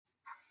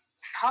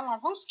Hold on,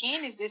 whose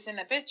skin is this in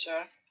the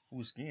picture?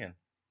 Whose skin?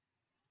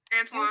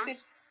 Antoine.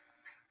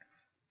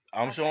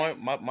 I'm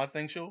showing my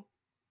thing show.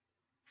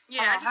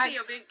 Yeah, I just see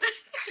your big.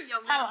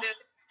 Your big.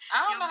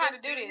 I don't know how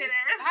to do this.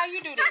 How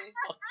you do this?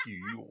 Fuck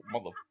you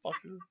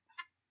motherfucker.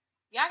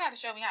 Y'all got to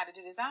show me how to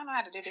do this. I don't know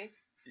how to do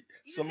this.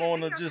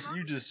 Simona,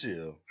 you just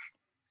chill.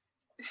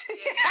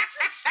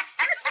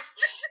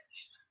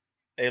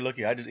 Hey, look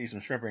here. I just eat some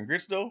shrimp and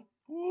grits though.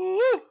 Woo!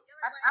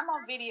 I'm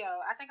on video.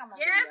 I think I'm on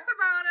video. Yes,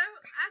 Simona.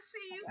 I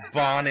see you. Simona.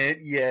 Bonnet,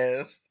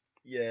 yes.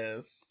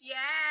 Yes.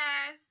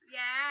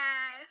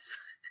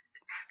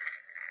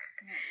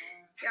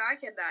 Yo, I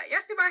cannot.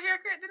 Y'all see my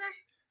haircut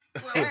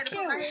today? Well, I had to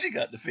put my hair. She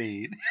got the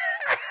fade.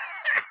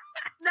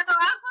 No, I was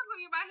supposed to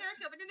get my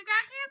haircut, but then it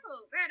got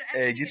canceled.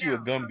 Hey, get you a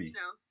Gumby.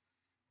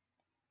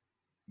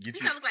 You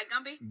look like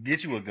Gumby.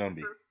 Get you a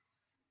Gumby.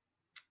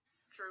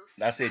 True.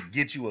 I said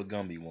get you a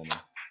Gumby, woman.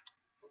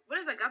 What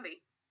is a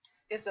Gumby?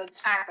 It's a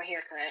type of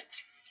haircut.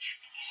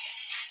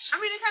 I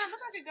mean, it kind of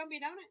looks like a Gumby,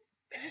 don't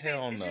it?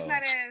 Hell no. It's just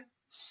not as...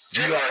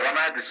 I'm gonna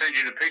have to send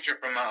you the picture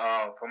from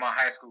my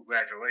high school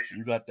graduation.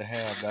 You got to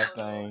have that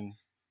thing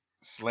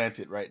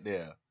slanted right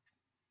there.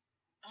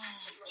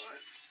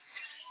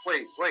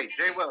 Wait,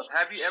 Jay Wells,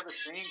 have you ever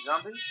seen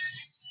Gumby?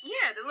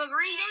 Yeah, the little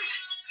green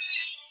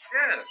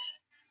guy. Yeah.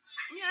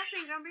 Yeah, I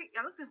seen Gumby.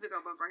 Yeah, look this big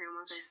old bump right here on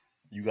my face.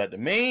 You got the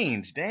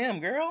mange, damn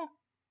girl.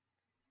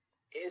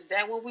 Is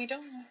that what we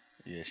doing?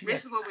 Yeah,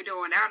 this is what we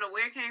doing. I don't know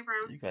where it came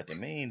from. You got the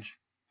mange.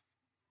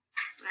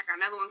 I got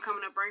another one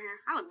coming up right here.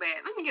 I look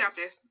bad. Let me get off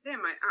this. Damn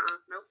it.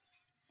 Nope.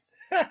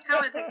 How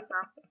do I take this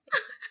off?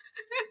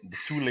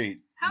 It's too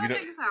late. How do I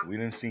take this off? We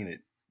done seen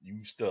it.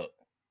 You stuck.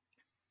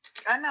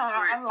 I know.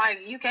 Right. I'm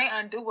like, you can't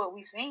undo what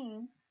we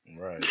seen.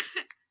 Right.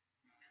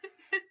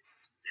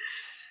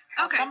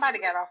 Okay. Somebody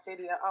got off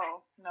video.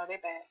 Oh, no, they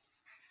back.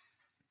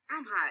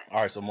 I'm hot.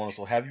 All right, Simona,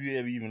 so have you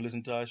ever even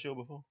listened to our show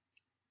before?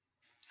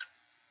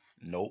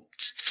 Nope.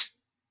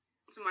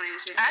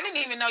 I didn't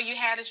even know you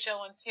had a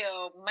show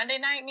until Monday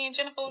night. Me and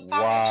Jennifer was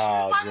talking.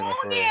 Wow,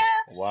 Jennifer. Yeah.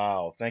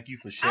 Wow. Thank you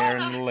for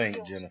sharing the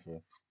link,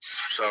 Jennifer.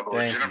 So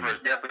Jennifer's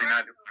definitely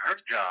not doing her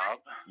job.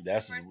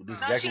 This is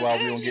exactly why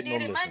we don't get no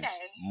listens.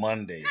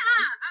 Monday.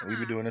 We've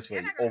been doing this for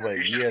over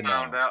a year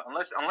now.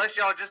 Unless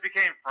y'all just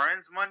became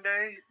friends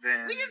Monday,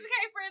 then we just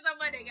became friends on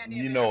Monday. Goddamn.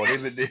 You know,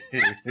 they've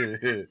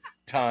been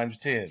times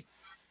 10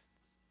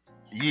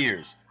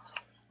 years.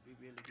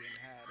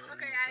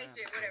 Okay, I ain't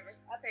shit. Whatever.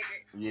 I'll take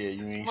it. Yeah,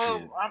 you ain't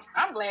shit.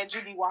 I'm glad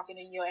you be walking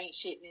in your ain't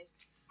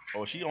shitness.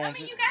 Oh, she owns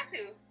it. You got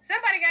to.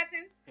 Somebody got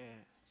to. Yeah.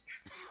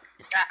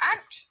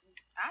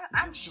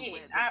 I'm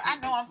shit. I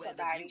know I'm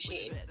somebody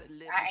shit.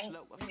 I ain't,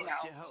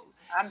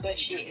 I'm the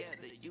shit.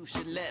 You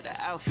should let her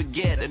out,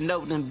 forget her.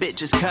 Know them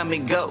bitches come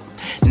and go.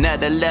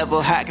 Another level,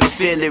 I can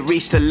feel it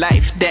reach the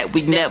life that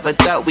we never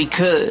thought we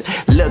could.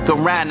 Look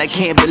around, I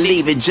can't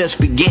believe it just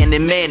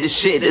beginning. Man, this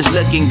shit is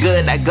looking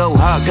good. I go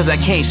hard cause I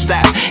can't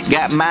stop.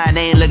 Got mine,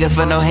 ain't looking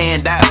for no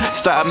handout.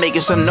 Start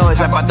making some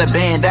noise, I bought the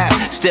band out.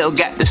 Still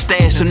got the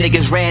stash, some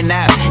niggas ran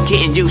out.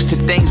 Getting used to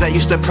things I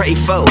used to pray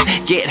for.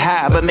 Get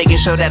high, but making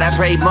sure that I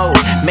pray more.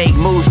 Make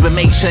moves, but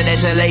make sure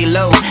that you lay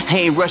low.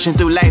 Ain't rushing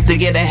through life to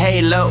get a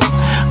halo.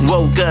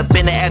 Woke up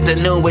in the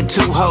afternoon with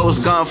 2 hoes.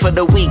 Gone for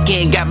the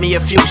weekend, got me a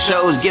few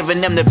shows.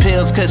 Giving them the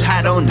pills, cause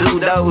I don't do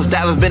those.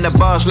 Dollars been a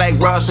boss like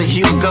Ross and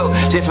Hugo.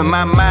 Different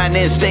my mind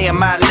and stay in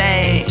my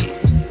lane.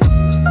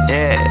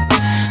 Yeah,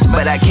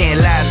 but I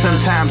can't lie,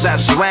 sometimes I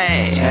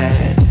swing.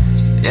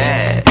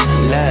 Yeah,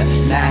 look,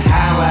 now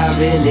how I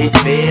really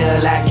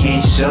feel, I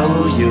can't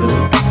show you.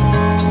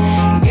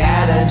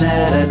 Got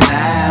another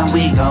time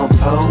we gon'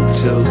 poke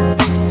to.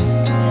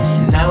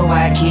 Know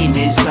I keep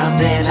me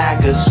something I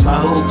could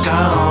smoke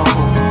on.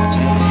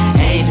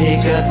 Ain't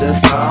pick up the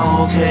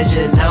phone cause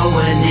you know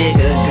a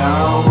nigga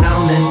gone.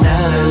 On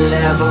another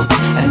level,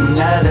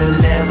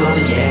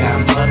 yeah,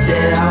 I'm up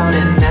there on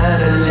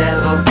another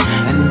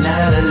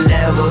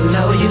level,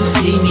 no, you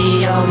see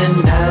me on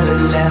another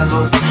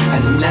level,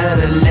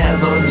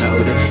 no,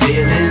 the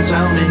feelings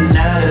on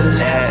another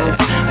level,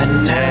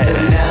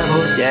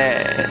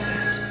 yeah.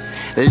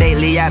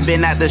 Lately I've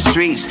been out the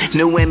streets,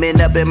 new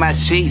women up in my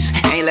sheets.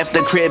 Ain't left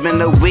the crib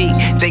in a week,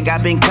 think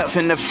I've been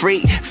cuffing the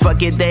freak.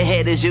 Fuck it, the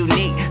head is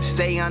unique,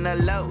 stay on the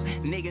low.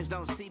 Niggas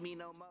don't see me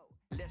no more,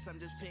 unless I'm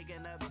just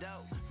picking up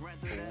dope. Run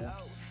through the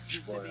hoe. It's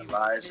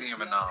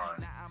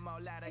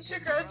your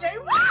girl Jay.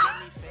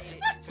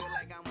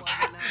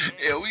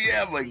 Yeah, we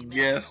have a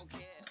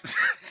guest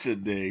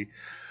today.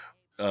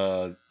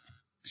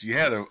 She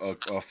had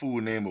a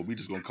full name, but we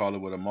just gonna call her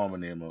with a mama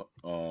name,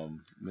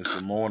 Miss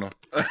Simona.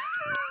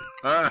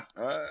 That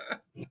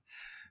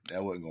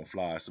wasn't gonna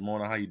fly.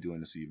 Simona, how you doing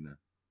this evening?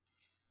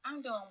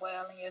 I'm doing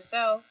well, and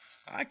yourself?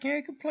 I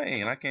can't complain.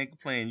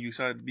 You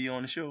excited to be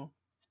on the show?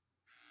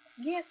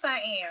 Yes, I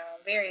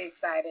am. Very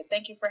excited.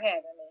 Thank you for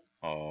having me.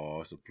 Oh,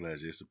 it's a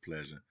pleasure.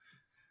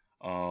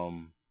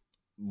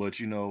 But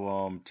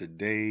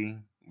today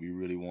we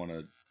really want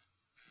to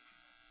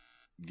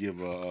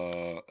give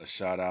a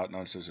shout out,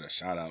 not just a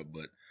shout out,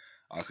 but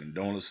our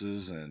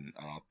condolences and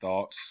our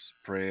thoughts,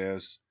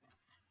 prayers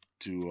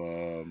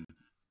to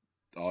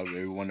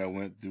everyone that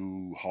went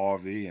through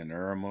Harvey and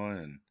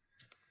Irma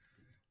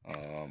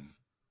and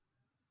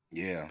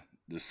yeah,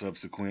 the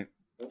subsequent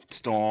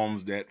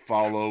storms that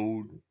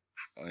followed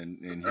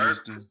in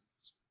Houston.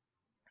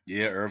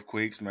 Yeah,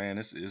 earthquakes, man.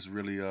 It's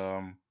really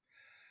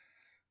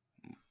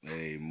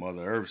hey,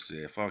 Mother Earth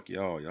said, "Fuck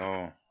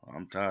y'all.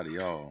 I'm tired of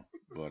y'all."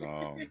 But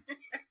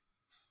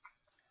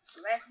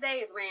Last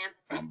days, man.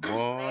 boy,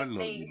 Last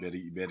look, days.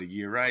 you better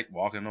get right.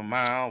 Walking a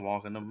mile,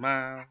 walking a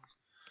mile,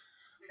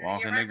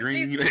 walking right the with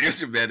green.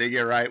 Jesus. You better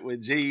get right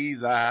with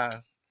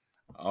Jesus.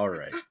 All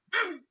right,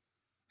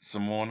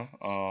 Simona.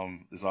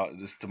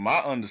 It's to my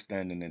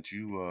understanding that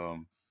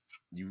you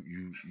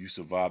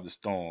survived the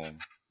storm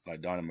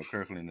like Donnie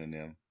McKirkland and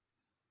them.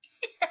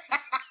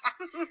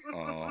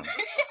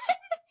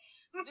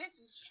 This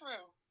is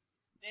true.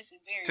 This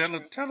is very true.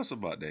 Tell us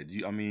about that.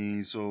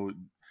 So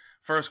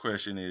first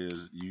question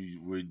is,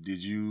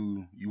 did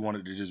you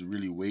wanted to just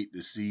really wait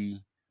to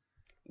see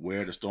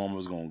where the storm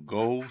was gonna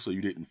go, so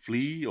you didn't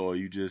flee, or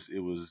it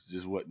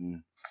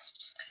wasn't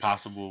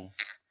possible?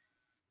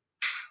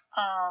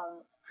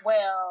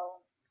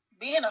 Well,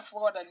 being a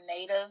Florida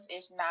native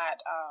is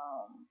not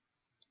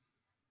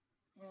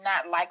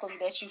likely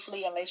that you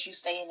flee unless you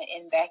stay in the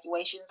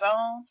evacuation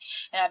zone,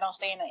 and I don't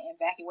stay in the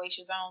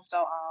evacuation zone,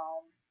 so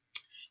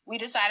we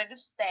decided to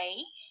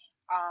stay.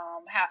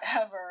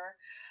 However,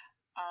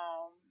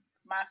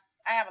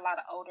 I have a lot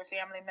of older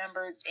family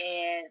members,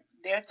 and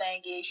their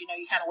thing is, you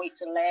kind of wait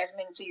to the last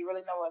minute till you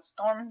really know where the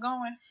storm is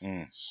going.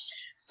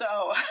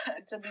 So,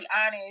 to be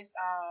honest,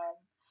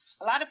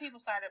 a lot of people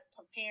started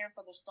preparing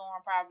for the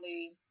storm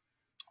probably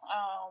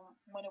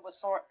when it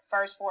was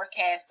first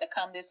forecast to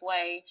come this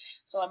way.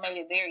 So it made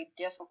it very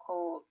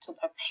difficult to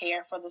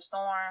prepare for the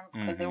storm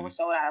because they were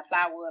sold out of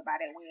plywood by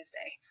that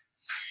Wednesday.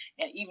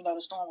 And even though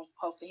the storm was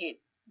supposed to hit,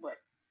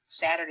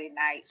 Saturday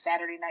night,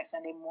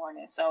 Sunday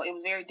morning. So it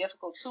was very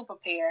difficult to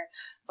prepare.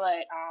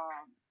 But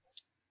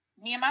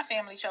me and my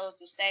family chose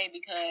to stay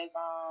because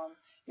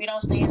we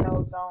don't stay in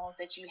those zones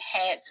that you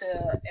had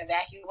to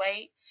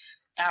evacuate.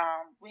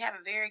 We have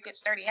a very good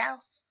sturdy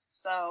house.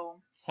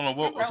 So hold on,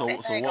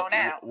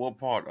 what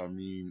part? I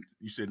mean,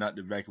 you said not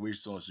the evacuation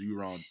zone, so you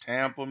were on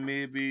Tampa,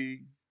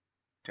 maybe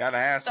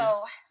Tallahassee.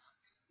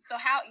 So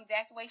how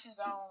evacuation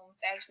zones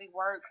actually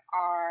work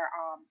are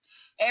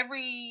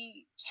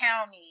every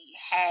county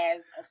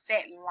has a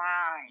set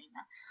line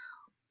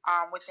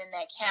within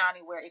that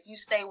county where if you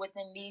stay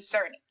within these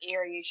certain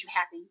areas, you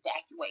have to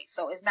evacuate.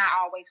 So it's not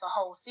always a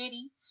whole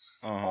city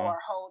or a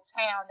whole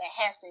town that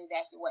has to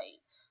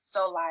evacuate.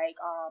 So like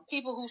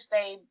people who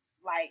stay,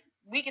 like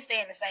we can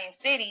stay in the same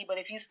city, but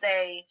if you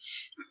stay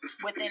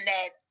within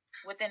that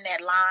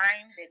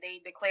line that they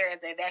declare as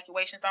the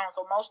evacuation zone.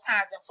 So most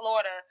times in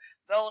Florida,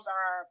 those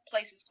are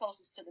places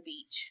closest to the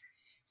beach.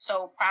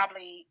 So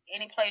probably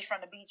any place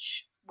from the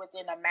beach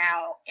within a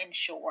mile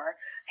inshore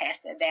has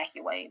to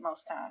evacuate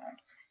most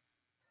times.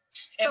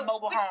 And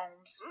mobile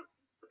homes.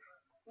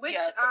 Which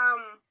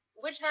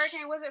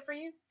hurricane was it for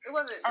you? It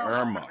wasn't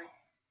Irma.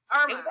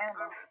 It was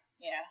Irma.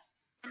 Yeah.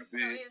 So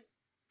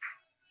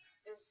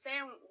is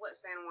San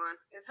Juan?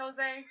 Is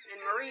Jose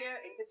and Maria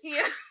and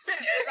Katia?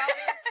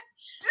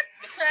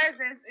 The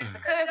cousins. It's the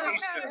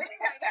cousins. Do y'all know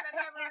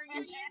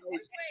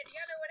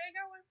where they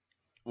going?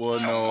 Well,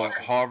 no,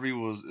 Harvey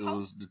was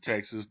the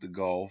Texas, the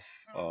Gulf.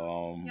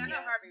 Y'all know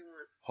Harvey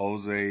won.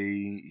 Jose,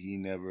 he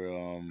never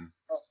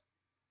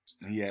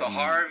he had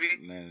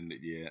Harvey landed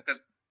it yet.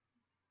 Because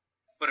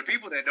for the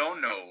people that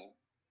don't know,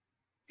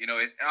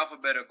 it's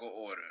alphabetical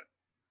order.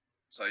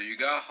 So you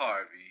got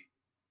Harvey,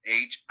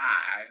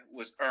 H.I.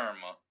 was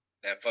Irma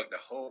that fucked a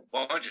whole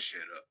bunch of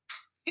shit up.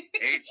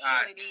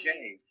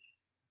 H.I.J.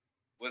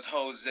 was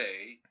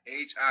Jose.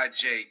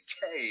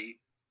 H.I.J.K.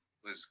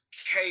 was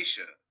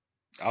Keisha.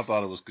 I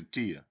thought it was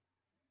Katia.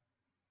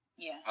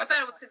 Yeah. I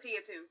thought it was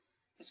Katia too.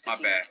 My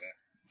bad.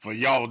 For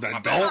y'all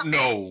that don't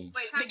know.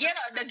 Wait, the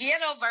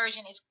ghetto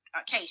version is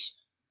Keisha.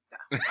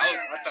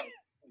 I thought.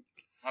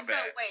 My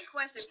bad. So wait,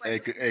 question.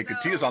 Hey,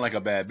 Katia sound like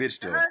a bad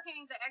bitch though. The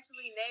hurricanes are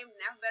actually named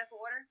in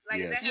alphabetical order. Like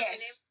is that how they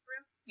named for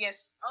real?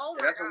 Yes. Oh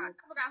my God.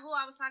 I forgot who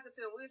I was talking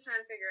to and we were trying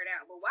to figure it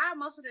out. But why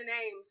most of the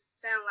names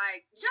sound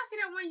like, did y'all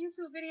see that one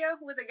YouTube video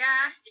with a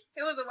guy?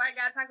 It was a white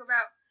guy talking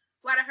about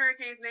why the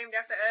hurricanes named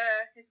after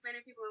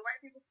Hispanic people and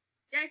white people.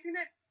 You ain't seen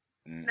that?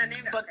 Not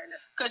named after. But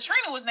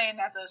Katrina was named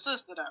after her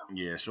sister though.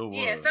 Yeah, sure was.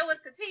 Yeah, so was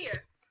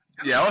Katia.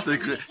 Yeah, I was saying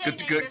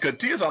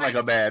Katia sound like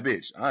a bad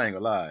bitch. I ain't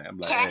gonna lie. I'm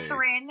like,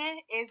 Catherine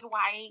is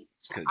white.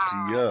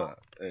 Katia.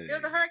 Hey. There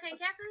was a Hurricane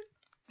Catherine?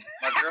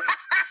 My girl.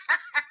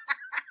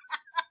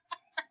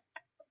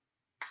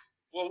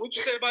 Well, what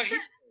you say about him?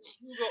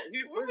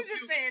 We were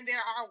just saying there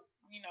are,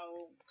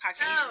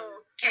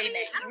 Caucasian K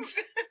names.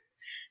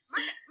 I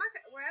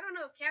don't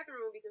know if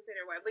Catherine would be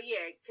considered white, but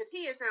yeah,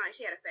 Katia sounded like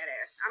she had a fat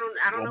ass. I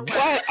don't know why.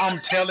 What?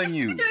 I'm telling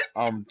you. I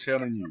thought it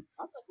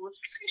was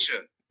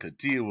Keisha.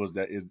 Katia was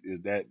that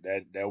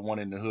one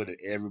in the hood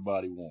that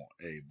everybody want.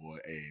 Hey boy,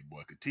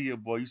 Katia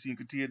boy, you seen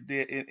Katia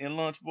dead in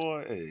lunch,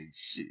 boy? Hey,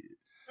 shit.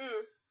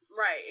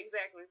 Right,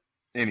 exactly.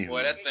 Anyway.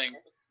 Boy, that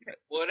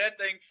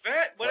thing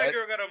fat. Boy, that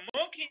girl got a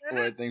monkey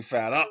Boy, thing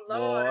fat up,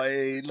 Lord. boy.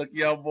 Hey, look,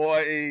 y'all,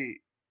 boy.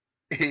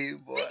 Hey,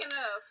 boy. Speaking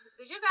of,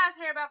 did you guys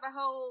hear about the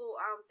whole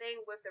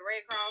thing with the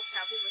Red Cross?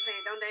 How people are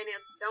saying don't donate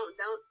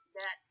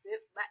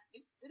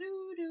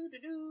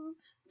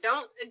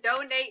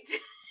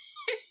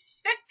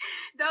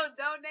don't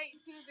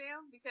donate to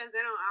them because they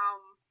don't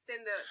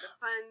send the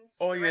funds.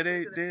 Oh yeah,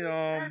 directly to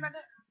the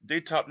they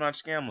top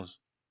notch scammers.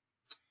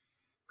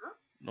 Huh?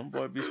 Them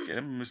boy be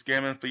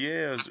scamming for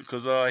years.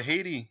 Cause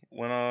Haiti,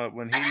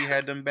 when Haiti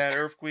had them bad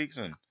earthquakes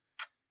and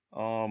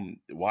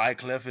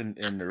Wyclef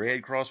and the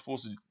Red Cross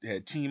supposed to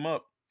had team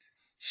up.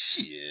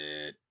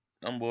 Shit,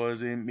 them boys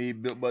they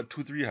made built about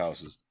 2-3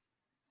 houses.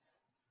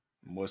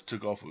 Them boys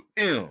took off with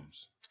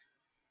M's.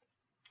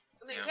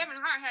 I mean, Kevin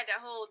Hart had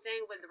that whole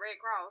thing with the Red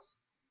Cross,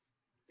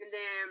 and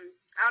then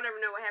I don't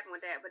ever know what happened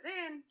with that. But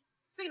then,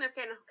 speaking of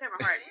Kevin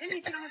Hart, didn't he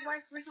cheat on his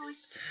wife recently?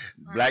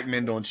 Black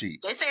men don't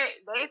cheat. They said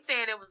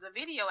it was a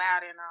video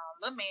out in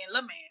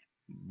Lil Man.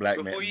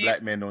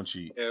 Black men don't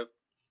cheat. Yeah.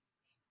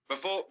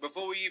 Before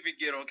we even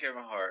get on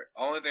Kevin Hart,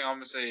 only thing I'm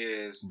gonna say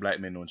is black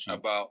men don't cheat.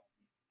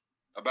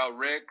 About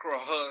Red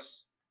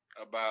Cross,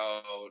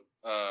 about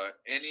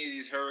any of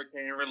these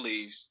hurricane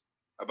reliefs,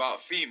 about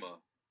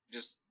FEMA.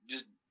 Just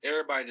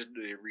everybody just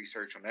do their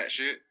research on that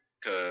shit,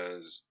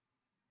 cause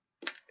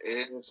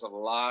it's a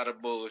lot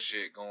of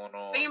bullshit going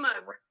on FEMA.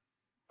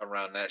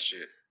 around that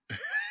shit.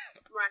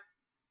 Right.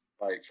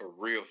 Like for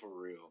real. Y'all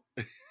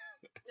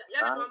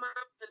know my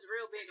mom is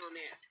real big on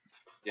that.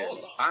 Yeah,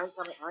 I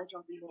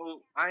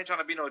ain't trying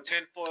to be no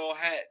tinfoil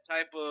hat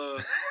type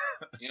of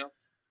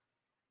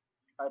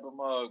type of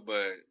mug,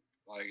 but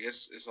like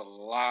it's a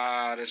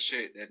lot of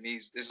shit that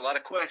there's a lot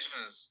of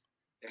questions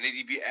that need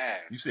to be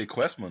asked. You say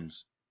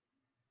questions?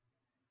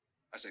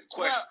 I said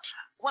questions.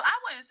 Well, I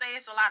wouldn't say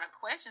it's a lot of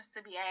questions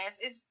to be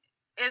asked. It's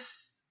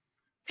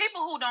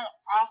people who don't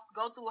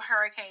go through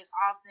hurricanes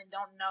often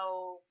don't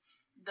know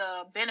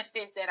the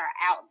benefits that are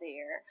out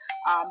there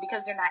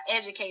because they're not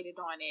educated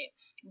on it.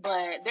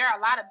 But there are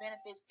a lot of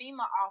benefits.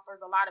 FEMA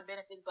offers a lot of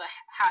benefits, but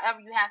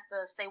however, you have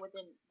to stay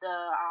within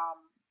the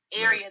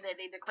area that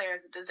they declare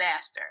as a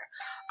disaster.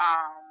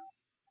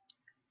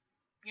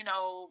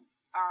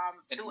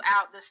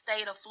 Throughout the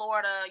state of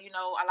Florida,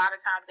 a lot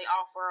of times they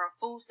offer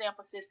food stamp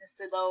assistance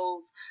to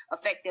those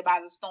affected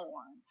by the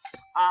storm.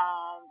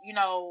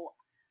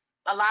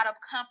 A lot of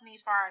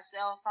companies for our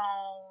cell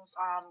phones,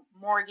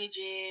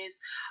 mortgages,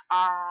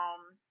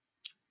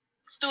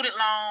 student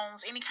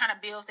loans, any kind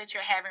of bills that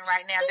you're having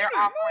right now, they're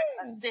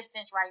offering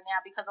assistance right now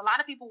because a lot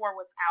of people were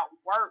without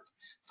work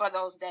for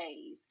those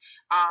days.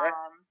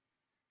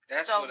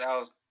 That's what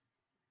I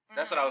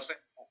was saying.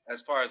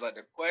 As far as like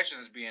the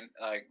questions being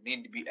like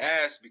need to be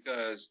asked,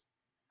 because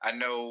I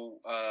know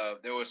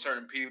there were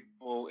certain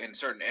people in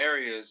certain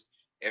areas,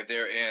 if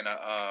they're in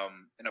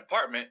an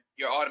apartment,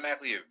 you're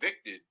automatically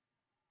evicted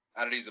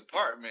out of these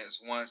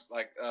apartments once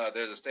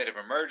there's a state of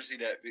emergency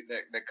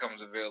that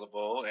comes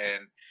available.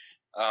 And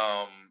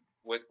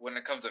when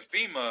it comes to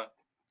FEMA,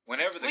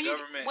 whenever the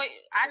government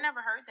I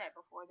never heard that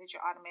before, that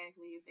you're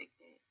automatically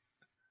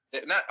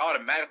evicted. Not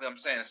automatically, I'm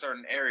saying in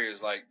certain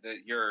areas like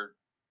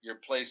your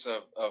place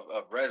of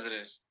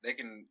residence, they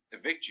can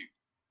evict you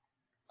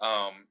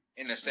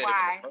in the state of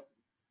emergency.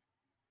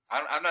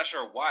 I'm not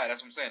sure why.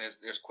 That's what I'm saying.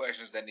 There's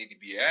questions that need to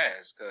be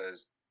asked,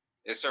 because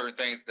there's certain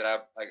things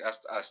that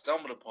I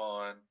stumbled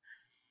upon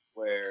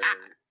where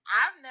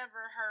I've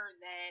never heard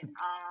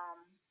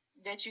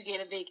that you get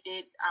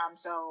evicted.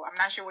 So I'm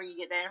not sure where you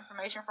get that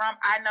information from.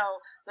 I know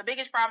the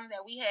biggest problem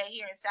that we had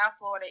here in South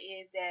Florida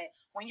is that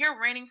when you're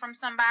renting from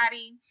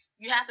somebody,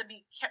 you have to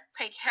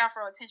pay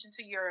careful attention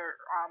to your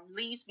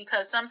lease,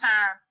 because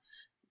sometimes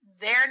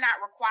they're not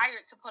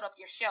required to put up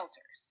your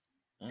shelters.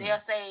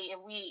 They'll say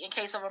in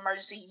case of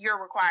emergency, you're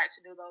required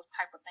to do those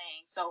type of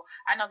things. So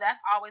I know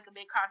that's always a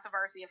big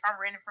controversy. If I'm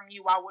renting from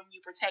you, why wouldn't you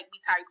protect me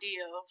type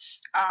deal?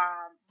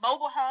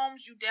 Mobile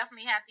homes, you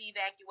definitely have to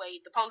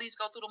evacuate. The police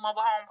go through the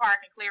mobile home park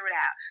and clear it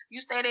out.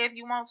 You stay there if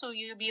you want to.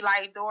 You'd be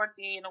like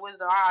Dorothy in the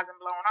Wizard of Oz and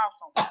blown off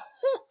somewhere.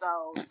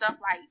 So stuff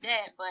like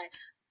that. But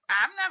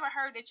I've never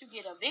heard that you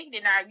get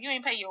evicted. Now, if you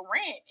ain't pay your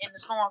rent and the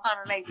storm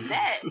coming, maybe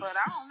that. But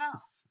I don't know.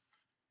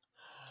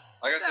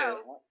 Like I said,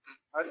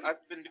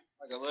 I've been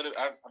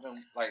I've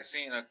been like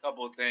seeing a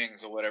couple of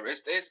things or whatever.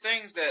 It's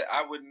things that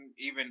I wouldn't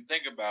even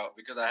think about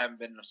because I haven't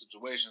been in those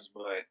situations.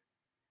 But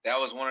that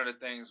was one of the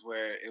things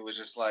where it was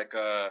just like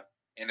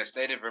in a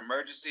state of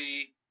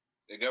emergency,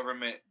 the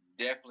government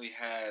definitely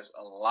has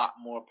a lot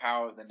more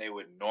power than they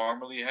would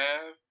normally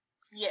have.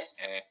 Yes.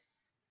 And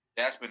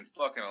that's been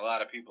fucking a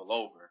lot of people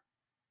over.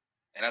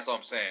 And that's what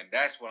I'm saying.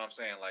 That's what I'm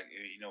saying. Like,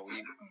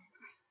 we.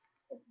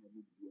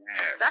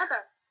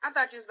 I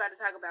thought you was about to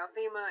talk about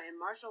FEMA and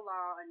martial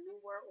law and New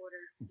World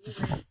Order. Never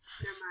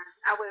mind.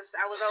 I was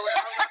over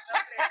there.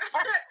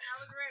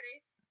 I was ready.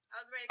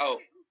 Oh.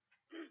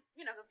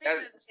 Because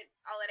FEMA is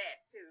all of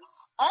that too.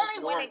 Only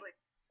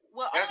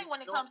when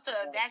it comes to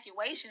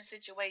evacuation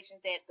situations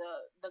that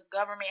the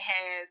government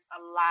has a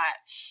lot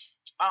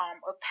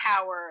of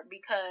power,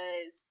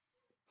 because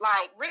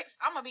Like Rick,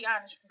 I'm gonna be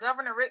honest.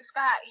 Governor Rick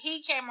Scott,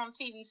 he came on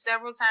TV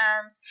several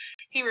times.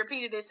 He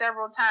repeated it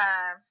several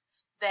times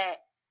that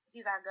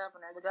he's our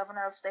governor, the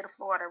governor of the state of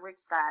Florida, Rick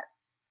Scott.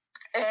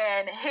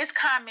 And his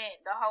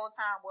comment the whole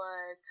time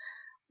was,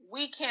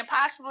 "We can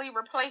possibly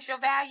replace your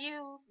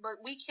values,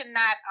 but we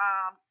cannot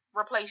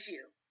replace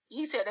you."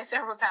 He said that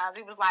several times.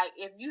 He was like,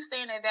 "If you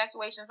stay in the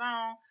evacuation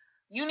zone,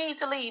 you need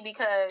to leave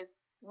because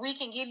we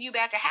can give you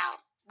back a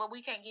house, but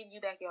we can't give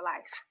you back your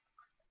life."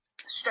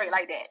 Straight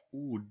like that.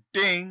 Ooh,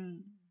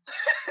 ding.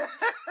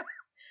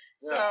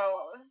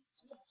 So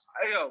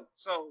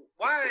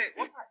why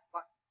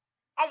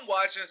I'm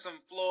watching some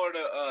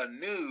Florida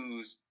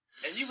news,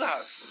 and you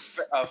got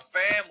a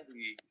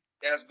family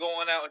that's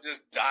going out and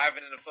just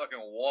diving in the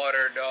fucking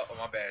water, dog. Oh,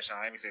 my bad,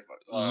 Sean. Let me say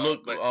fuck.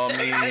 Look, but I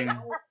mean,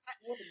 on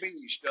the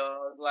beach,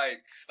 dog.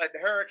 Like the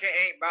hurricane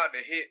ain't about to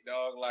hit,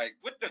 dog. Like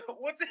what the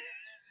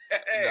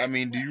I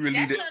mean, do you really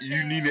need an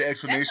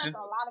explanation? That's what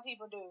a lot of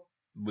people do.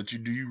 But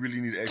do you really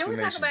need an explanation?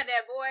 Can we talk about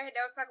that boy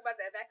that was talking about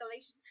the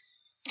evacuation?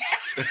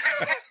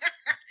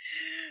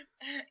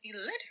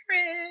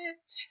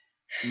 Illiterate.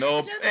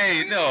 No,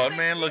 hey, no,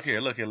 man, look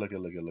here.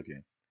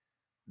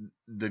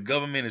 The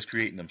government is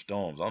creating them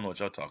storms. I don't know what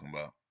y'all talking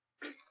about.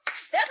 That's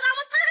what I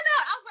was talking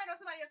about. I was waiting on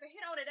somebody else to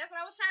hit on it. That's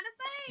what I was trying to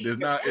say.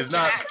 It's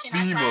not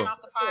FEMA.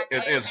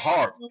 It's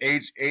HAARP.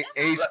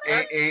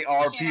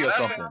 HAARP or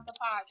something. I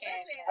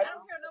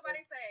don't care what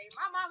nobody say.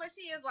 My mama,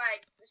 she is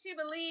like, she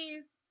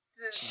believes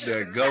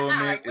the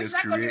government is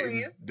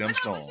creating them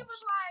storms. She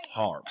was like,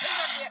 HAARP. there's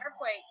gonna be an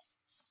earthquake.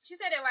 She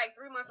said it like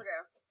 3 months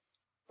ago.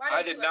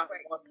 I did not.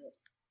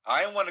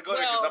 I didn't want to go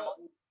there because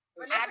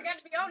Vanessa got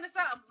to be on to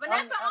something.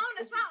 Vanessa on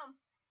to something.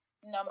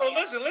 No, oh,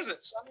 listen.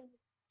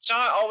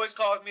 Sean always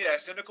calls me that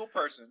cynical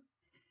person.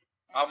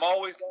 I'm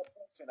always that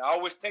person. I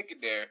always take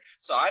it there.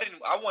 So I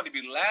wanted to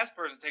be the last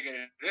person to take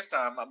it this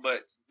time.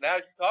 But now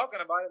you're talking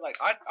about it, like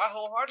I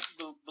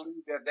wholeheartedly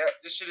believe that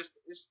this shit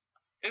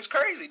is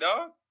crazy,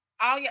 dog.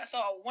 Oh yeah. So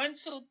 1,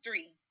 2,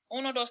 3.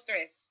 Uno, dos,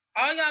 tres.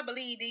 All y'all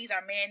believe these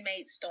are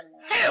man-made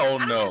storms? Hell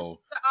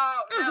no.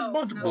 That's a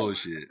bunch of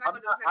bullshit. I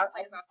was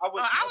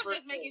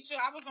just making sure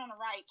I was on the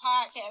right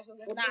podcast.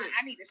 If not,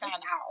 I need to sign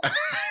out.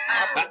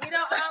 We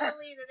don't all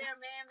believe that they're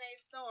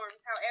man-made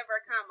storms.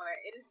 However,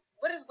 it is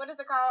what is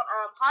it called?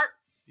 HAARP.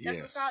 That's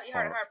what it's called. You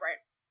heard of HAARP, right?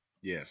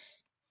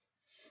 Yes.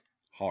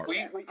 HAARP.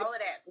 All of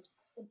that.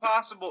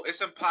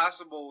 It's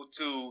impossible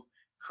to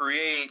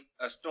create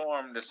a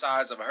storm the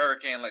size of a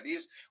hurricane like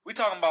these. We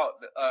talking about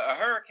a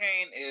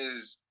hurricane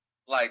is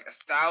like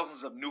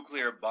thousands of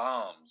nuclear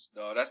bombs,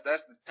 though. That's the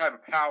type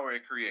of power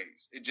it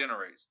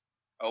generates,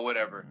 or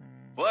whatever.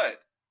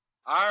 But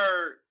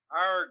our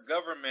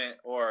government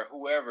or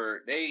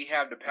whoever, they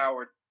have the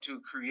power to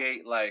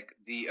create like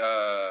the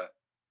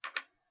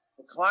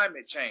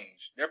climate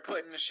change. They're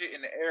putting the shit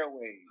in the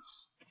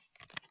airwaves.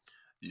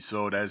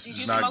 So that's Did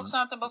just you not smoke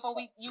something before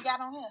you got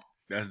on here?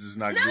 That's just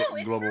not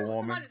global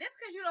warming. Just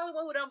because you're the only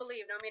one who don't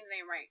believe, don't mean it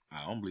ain't right.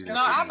 I don't believe that.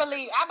 No, I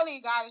believe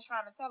God is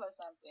trying to tell us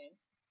something.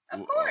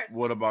 Of course.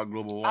 What about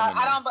global warming?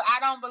 I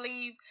don't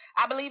believe.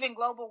 I believe in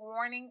global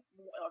warming.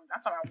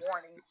 I'm talking about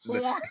warning.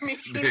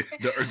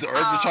 The earth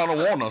is trying to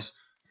warn us.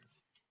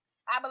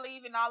 I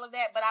believe in all of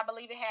that, but I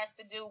believe it has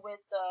to do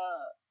with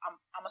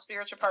I'm a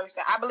spiritual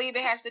person. I believe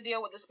it has to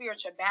deal with the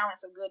spiritual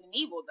balance of good and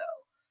evil,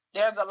 though.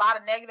 There's a lot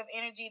of negative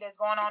energy that's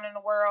going on in the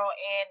world,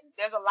 and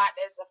there's a lot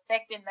that's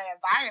affecting the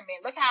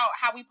environment. Look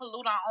how we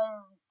pollute our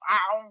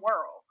own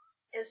world.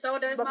 And so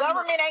does the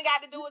government ain't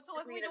got to do it to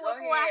us. We do it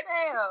for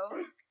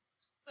ourselves.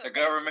 The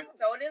government.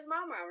 So it is my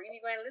mom. You need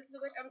to go and listen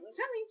to what I'm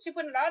telling you. She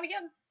putting it all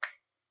together.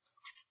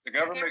 The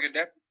government could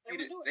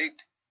definitely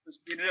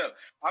speed it up.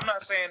 I'm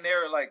not saying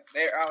they're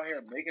out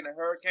here making the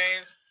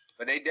hurricanes,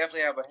 but they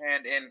definitely have a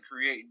hand in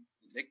creating.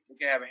 They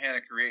can have a hand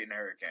in creating the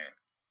hurricane.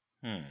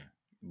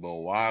 But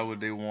why would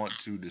they want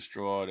to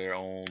destroy their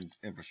own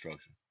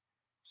infrastructure?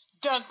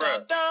 Dun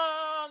dun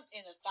dun.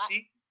 And the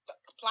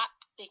plot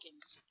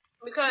thickens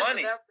because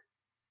money.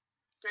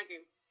 Thank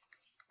you.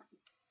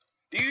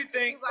 Do you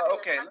think?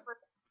 Okay.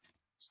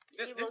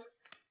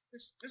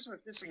 This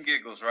is and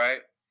giggles,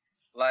 right?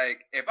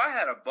 Like, if I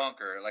had a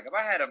bunker, like if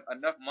I had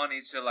enough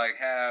money to like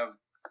have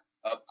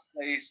a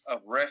place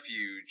of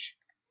refuge,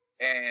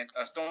 and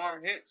a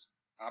storm hits,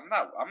 I'm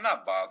not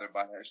bothered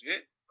by that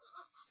shit.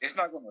 It's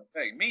not going to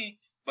affect me,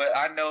 but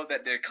I know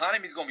that the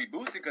economy is going to be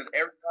boosted because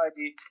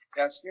everybody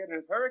that's scared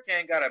of this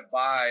hurricane got to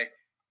buy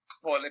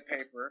toilet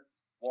paper,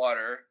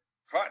 water.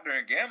 Procter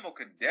and Gamble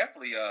could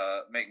definitely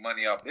make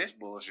money off this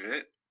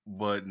bullshit.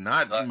 But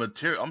not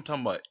material. I'm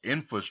talking about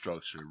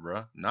infrastructure,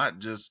 bruh. Not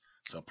just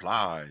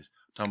supplies.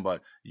 I'm talking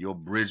about your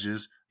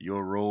bridges,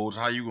 your roads.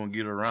 How you gonna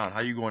get around?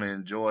 How you gonna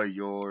enjoy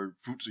your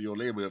fruits of your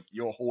labor if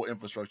your whole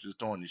infrastructure is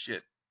torn to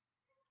shit?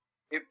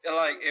 If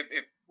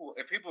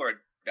people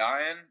are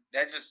dying,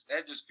 that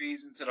just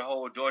feeds into the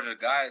whole Georgia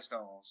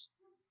Guidestones.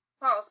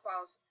 Pause.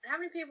 How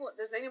many people?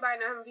 Does anybody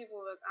know how many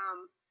people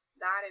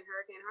died in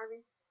Hurricane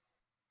Harvey?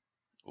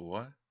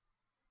 What?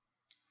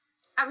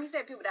 I mean, he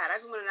said people died. I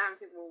just want to know how many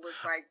people was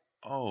like.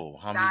 Oh,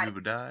 how many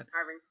people died?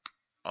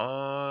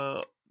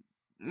 Harvey.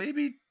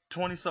 maybe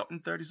 20-something,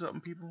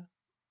 30-something people.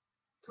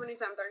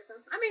 20-something,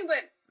 30-something. I mean,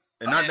 but.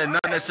 And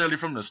not necessarily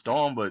from the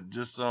storm, but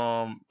just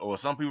or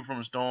some people from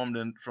the storm,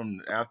 then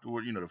from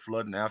afterward, the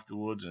flooding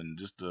afterwards, and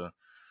just the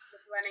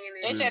flooding.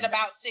 They said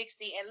about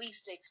 60, at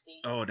least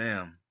 60. Oh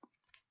damn.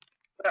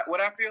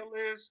 What I feel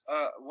is,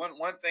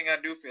 one thing I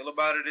do feel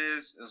about it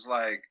is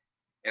like,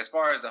 as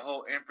far as the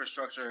whole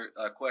infrastructure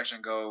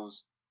question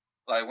goes,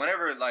 like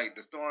whenever like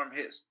the storm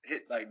hit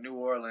like New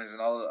Orleans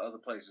and all the other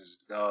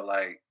places,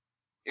 like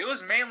it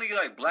was mainly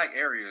like black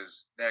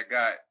areas that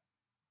got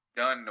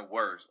done the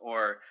worst,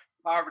 or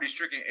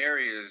poverty-stricken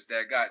areas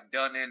that got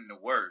done in the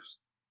worst.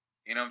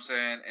 You know what I'm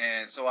saying?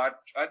 And so I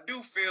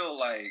do feel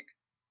like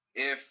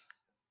if,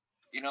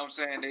 you know what I'm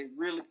saying, they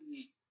really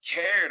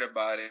cared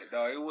about it,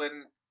 though, it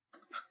wouldn't.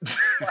 What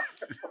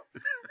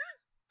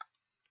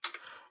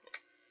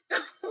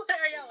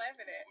are y'all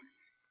laughing at?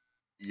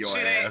 Your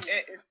ass.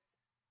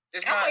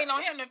 I'm waiting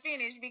on him to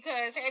finish,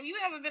 because have you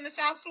ever been to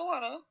South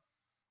Florida?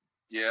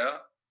 Yeah.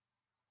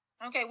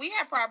 Okay, we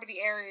have property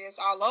areas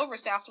all over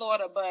South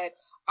Florida, but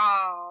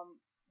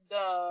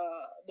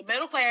the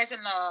middle class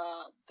and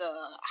the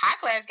high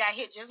class got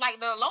hit just like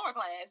the lower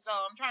class. So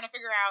I'm trying to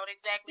figure out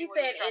exactly. He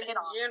said in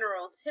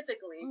general,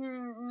 typically,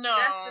 no,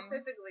 not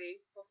specifically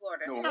for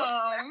Florida. No.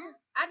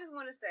 I just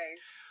want to say,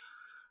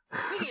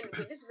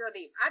 this is real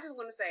deep. I just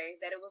want to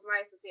say that it was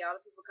nice to see all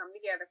the people come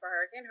together for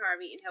Hurricane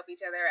Harvey and help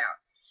each other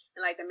out.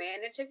 And like the man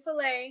at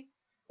Chick-fil-A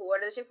who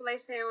ordered the Chick-fil-A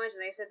sandwich,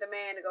 and they sent the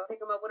man to go pick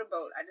him up with a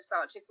boat. I just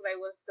thought Chick-fil-A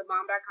was the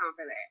bomb.com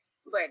for that.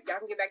 But y'all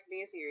can get back to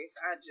being serious.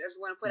 I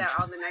just want to put out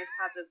all the nice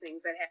positive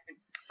things that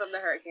happened from the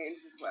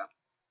hurricanes as well.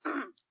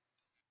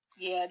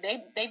 Yeah,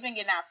 they've been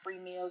getting out free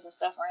meals and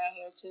stuff around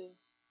here too.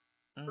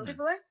 From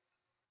Chick-fil-A?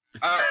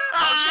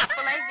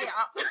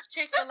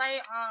 Chick-fil-A,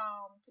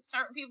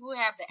 certain people who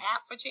have the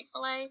app for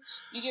Chick-fil-A,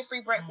 you get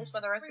free breakfast for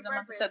the rest of the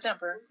month of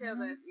September. Till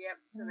the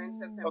end of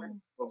September.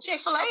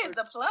 Chick-fil-A is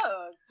the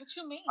plug. What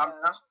you mean? I'm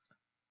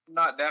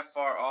not that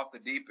far off the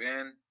deep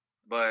end,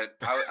 but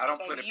I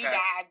don't put it you past.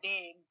 dive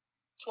in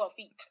 12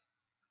 feet.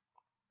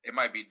 It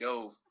might be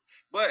dove,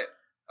 but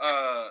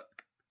but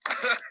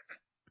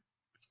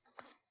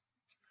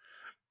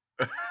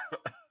it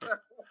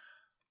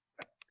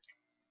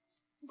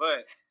what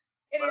is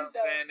I'm dope.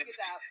 saying is,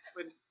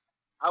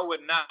 I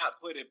would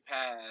not put it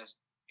past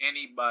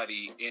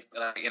anybody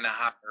in the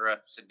higher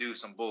ups to do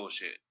some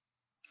bullshit.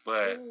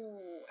 But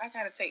ooh, I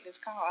gotta take this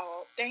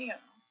call. Damn.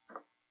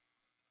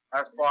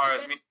 As far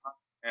as me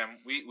and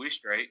we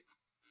straight.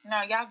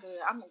 No, y'all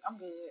good. I'm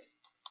good.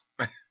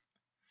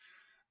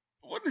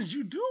 What is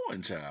you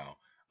doing, child?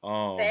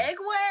 Segway.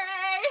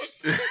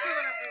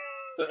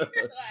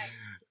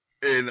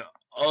 In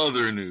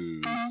other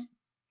news,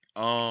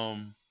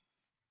 I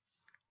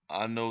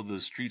know the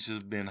streets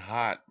have been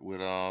hot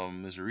with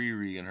Miss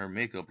Riri and her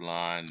makeup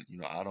line.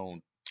 I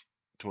don't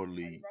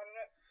totally.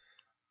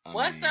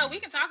 What's up?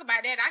 We can talk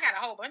about that. I got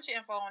a whole bunch of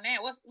info on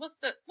that. What's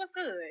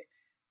good?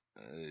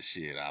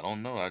 Shit, I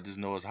don't know. I just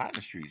know it's hot in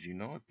the streets.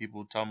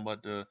 People talking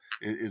about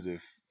is it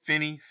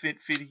Fenty,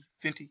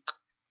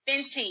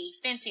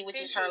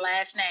 which is her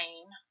last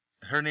name.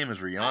 Her name is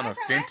Rihanna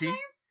Fenty.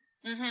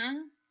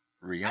 Mm-hmm.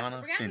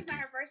 Rihanna's Fenty. Not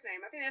her first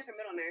name. I think that's her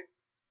middle name.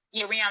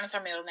 Yeah, Rihanna's her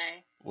middle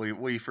name.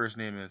 What your first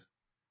name is?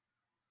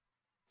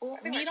 Well,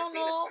 we don't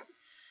know.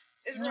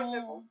 It's real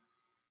simple.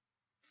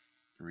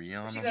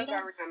 Rihanna. She goes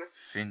by Rihanna.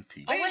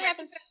 Fenty. Oh,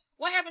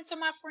 what happened to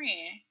my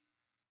friend?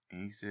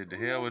 He said, "The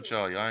hell with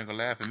y'all. Y'all ain't gonna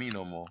laugh at me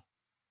no more."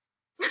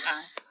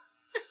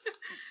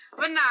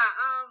 But nah,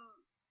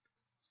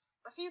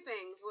 a few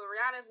things with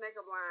Rihanna's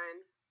makeup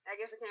line. I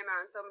guess it came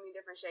out in so many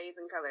different shades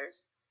and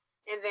colors.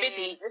 And then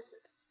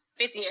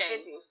 50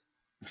 shades.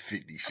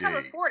 50 shades. I thought it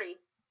was 40.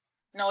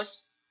 No,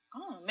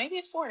 maybe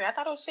it's 40. I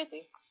thought it was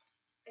 50.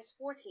 It's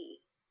 40.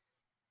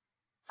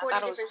 I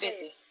thought it was 50.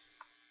 Shades.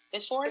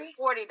 It's 40? It's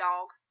 40,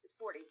 dog. It's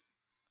 40.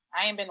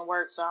 I ain't been to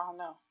work, so I don't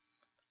know.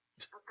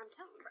 I'm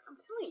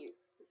telling you.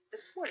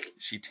 It's 40.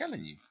 She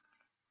telling you.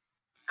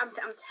 I'm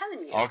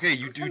telling you. Okay,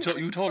 you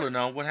told her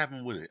now. What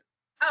happened with it?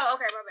 Oh,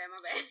 okay, my bad.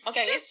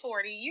 Okay, it's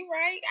 40. You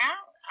right.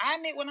 I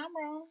admit when I'm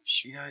wrong.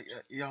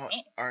 Yeah.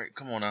 All right,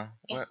 come on now.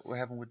 What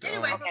happened with the?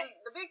 Anyway, so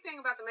the big thing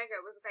about the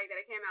makeup was the fact that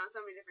it came out in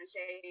so many different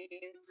shades,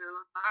 and a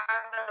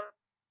lot of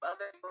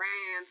other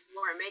brands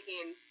weren't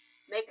making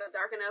makeup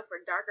dark enough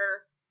for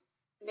darker,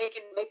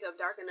 making makeup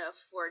dark enough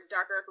for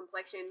darker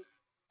complexion,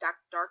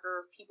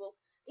 darker people.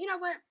 You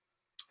know what?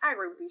 I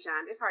agree with you,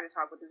 Sean. It's hard to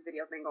talk with this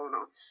video thing going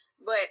on,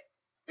 but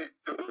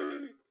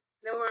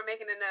they weren't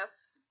making enough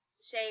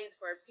shades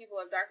for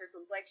people of darker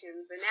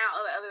complexions, and now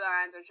other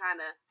lines are trying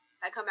to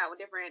come out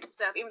with different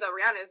stuff. Even though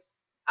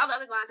all the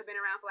other lines have been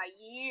around for like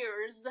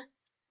years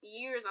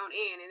on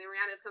end, and then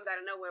Rihanna just comes out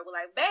of nowhere with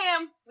like,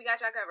 bam, we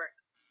got y'all covered.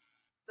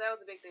 So that was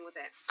the big thing with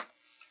that.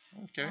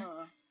 Okay.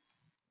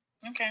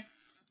 Okay.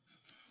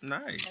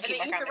 Nice. And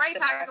then Issa Rae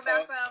talking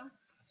about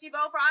she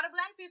vote for all the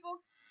black people.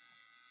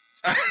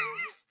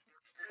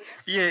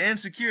 Yeah,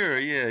 Insecure.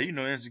 Yeah,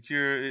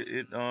 Insecure.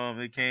 It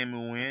came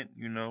and went.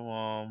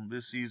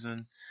 This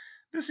season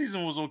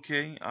was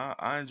okay.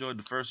 I enjoyed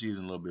the first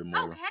season a little bit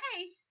more.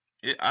 Okay.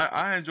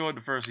 I enjoyed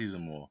the first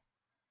season more.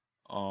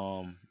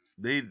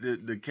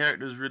 The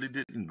characters really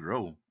didn't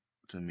grow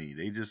to me.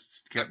 They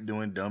just kept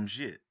doing dumb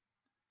shit.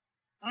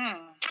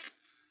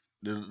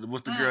 Mm.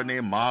 What's the girl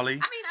named Molly? I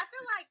mean, I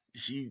feel like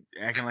She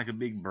acting like a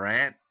big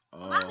brat.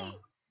 Molly.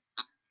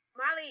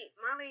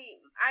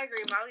 I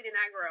agree. Molly did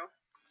not grow.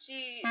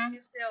 She's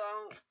still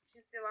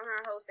on her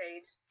whole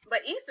stage.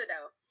 But Issa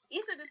though,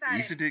 Issa decided.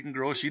 Issa didn't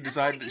grow. She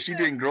decided Issa, she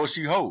didn't grow.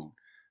 She hoed.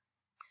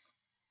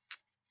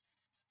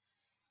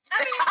 I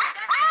mean,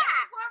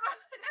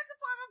 that's a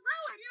form of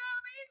growing. You know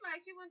what I mean?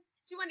 Like she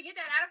wanted to get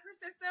that out of her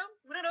system.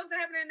 One of those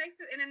gonna happen in the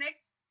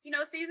next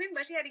season,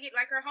 but she had to get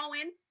like her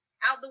hoeing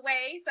out the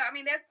way. So I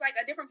mean, that's like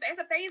that's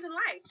a phase in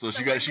life. So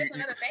you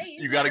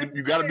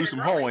gotta do some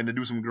hoeing to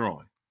do some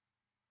growing.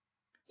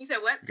 You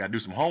said what? You gotta do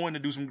some hoeing to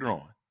do some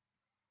growing.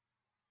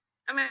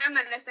 I mean, I'm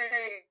not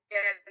necessarily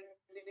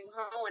do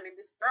hoeing and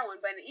do some throwing,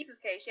 but in Issa's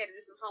case, she had to do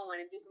some hoeing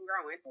and do some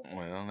growing.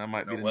 Well, that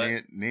might be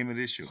the name of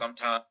this show.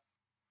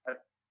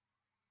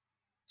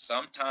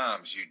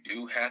 Sometimes you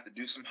do have to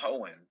do some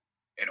hoeing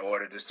in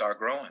order to start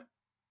growing.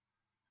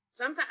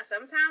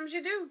 Sometimes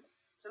you do.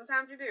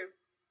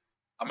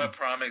 I'm a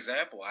prime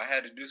example. I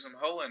had to do some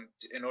hoeing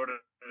in order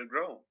to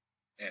grow.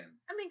 And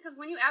I mean, because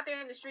when you're out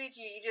there in the streets,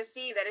 you just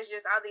see that it's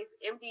just all these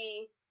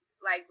empty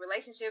like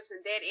relationships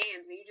and dead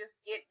ends, and you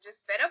just get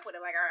fed up with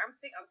it. Like, all right, I'm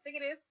sick of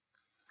this.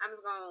 I'm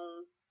just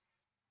gonna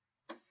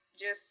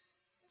just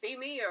be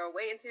me, or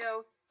wait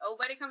until old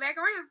buddy come back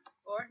around,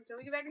 or until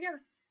we get back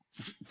together.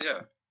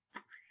 Yeah,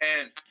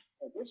 and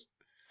this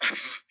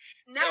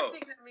not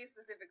speaking of me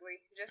specifically,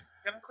 just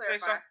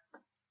clarify.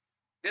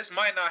 This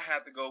might not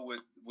have to go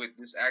with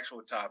this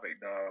actual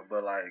topic, dog,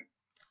 but like,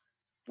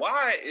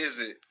 why is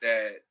it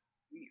that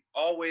we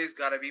always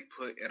gotta be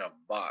put in a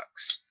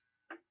box?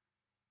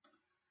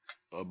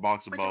 A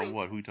box about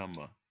what? Who you talking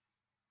about?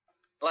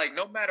 Like,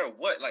 no matter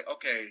what, like,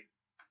 okay,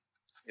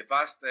 if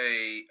I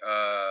say,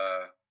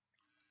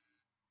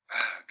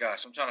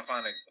 gosh, I'm trying to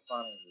find an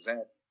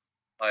example.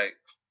 Like,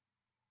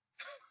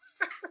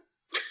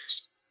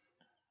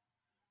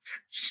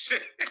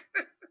 shit.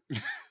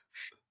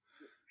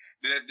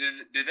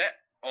 Did that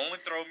only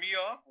throw me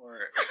off,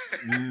 or?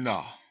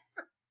 No.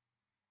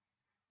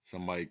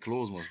 Somebody's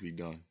clothes must be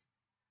done.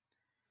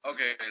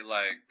 Okay,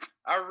 like,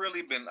 I've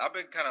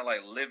been kind of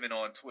like living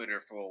on Twitter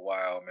for a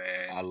while,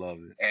 man. I love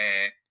it.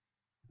 And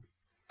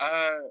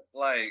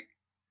like,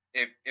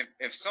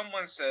 if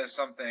someone says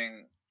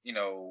something,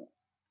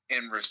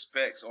 in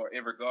respects or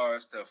in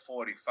regards to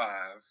 45,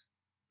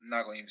 I'm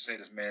not gonna even say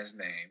this man's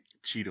name.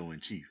 Cheeto in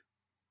Chief.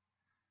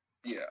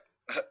 Yeah.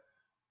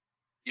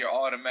 You're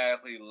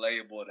automatically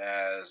labeled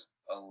as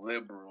a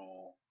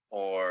liberal,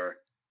 or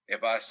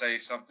if I say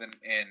something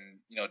in,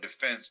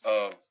 defense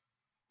of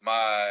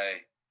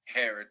my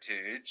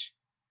heritage,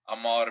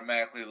 I'm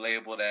automatically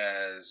labeled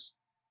as,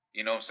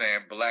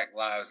 Black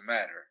Lives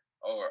Matter,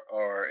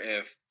 or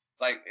if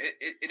like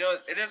it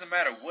doesn't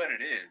matter what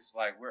it is.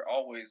 Like, we're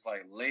always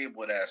like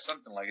labeled as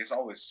something. Like, it's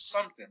always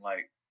something.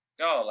 Like,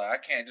 yo, like, I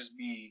can't just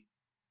be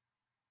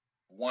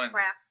one.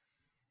 Crap.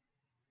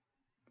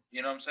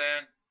 You know what I'm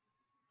saying?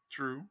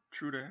 True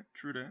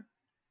that.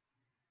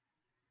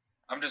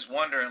 I'm just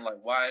wondering, like,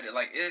 why,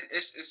 like,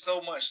 it's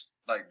so much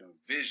like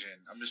division.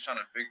 I'm just trying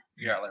to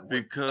figure out,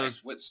 like,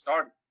 what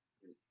started.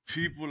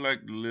 People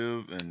like to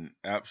live in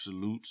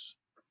absolutes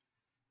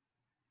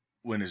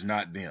when it's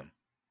not them.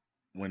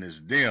 When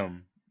it's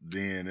them,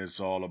 then it's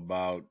all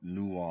about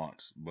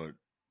nuance. But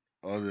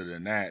other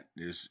than that,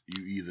 it's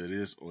you either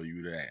this or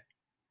you that.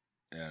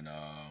 And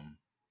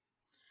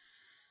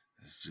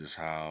it's just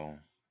how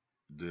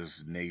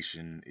this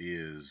nation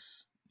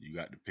is. You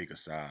got to pick a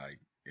side.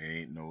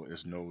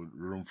 It's no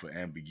room for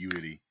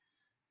ambiguity.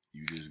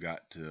 You just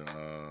got to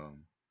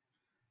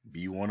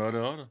be one or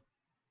the other.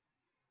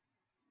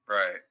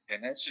 Right.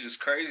 And that shit is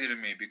crazy to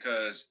me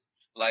because,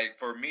 like,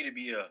 for me to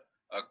be a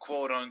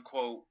quote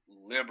unquote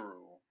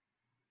liberal,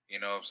 you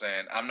know what I'm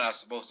saying? I'm not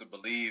supposed to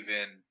believe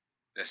in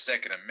the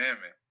Second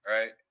Amendment,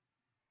 right?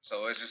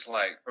 So it's just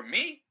like, for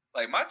me,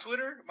 like, my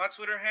Twitter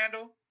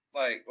handle,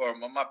 like, or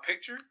my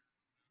picture,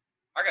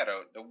 I got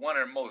the one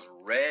of the most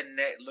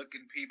redneck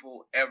looking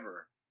people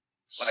ever.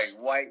 Like,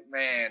 white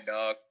man,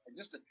 dog.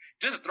 Just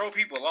to throw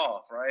people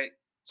off, right?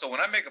 So when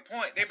I make a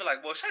point, they be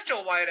like, well, shut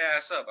your white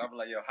ass up. I be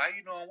like, yo, how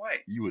you know I'm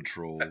white? You a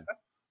troll.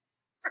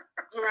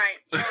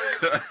 Right.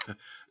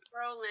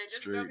 Trolling.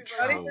 Just Straight throw people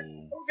troll.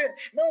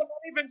 No,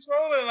 not even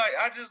trolling. Like,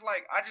 I just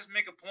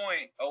make a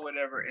point or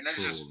whatever. And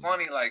it's just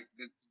funny, like,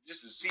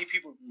 just to see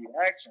people's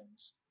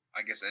reactions.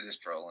 I guess that is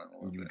trolling.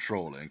 You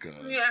trolling, cuz.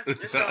 Yeah,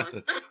 it's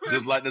trolling.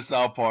 Just like the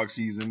South Park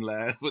season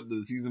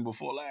the season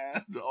before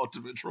last, the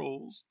Ultimate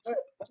Trolls.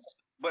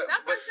 But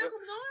South Park still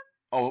comes on?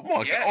 Oh,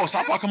 Mark. Yeah. Oh,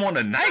 South Park come on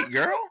tonight,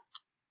 girl.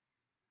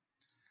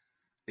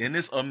 And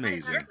it's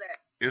amazing. Heard that.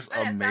 It's South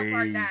Park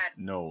amazing. died.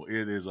 No,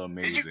 it is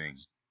amazing.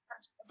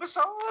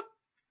 episode?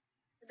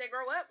 Did they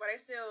grow up? Or they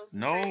still?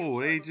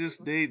 No,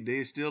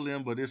 they still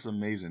in, but it's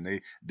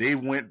amazing.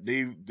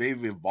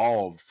 They've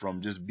evolved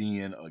from just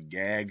being a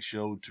gag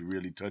show to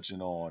really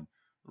touching on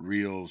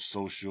real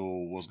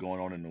social, what's going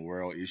on in the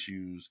world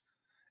issues,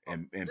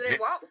 and Do they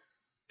walk?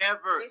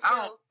 Never. They I still,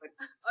 don't.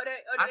 or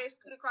do they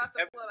scoot across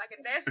the floor like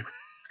a desk?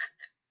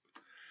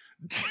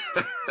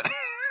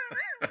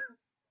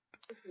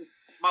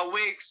 My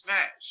wig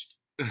snatched.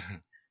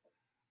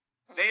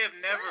 They've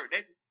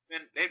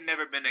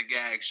never been a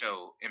gag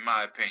show, in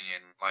my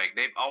opinion. Like,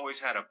 they've always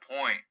had a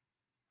point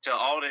to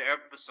all their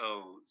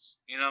episodes.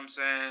 You know what I'm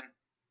saying?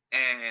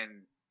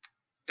 And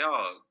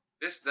dog,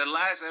 the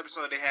last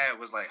episode they had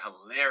was like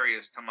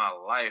hilarious to my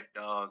life,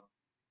 dog.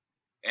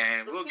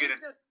 And we'll get it.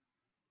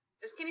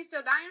 Is Kenny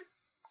still dying?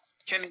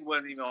 Kenny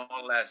wasn't even on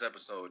the last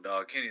episode,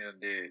 dog. Kenny done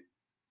dead.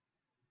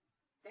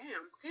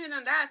 Damn, Kenny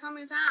done died so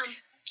many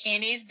times.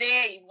 Kenny's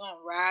dead. You gonna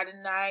ride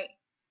tonight?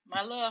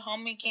 My little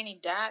homie Kenny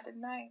died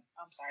tonight.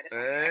 I'm sorry.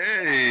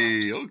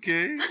 Hey,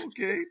 okay.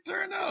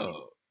 Turn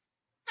up.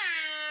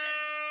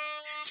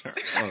 Turn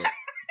up.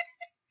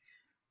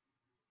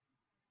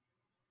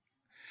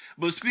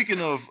 But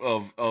speaking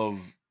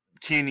of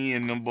Kenny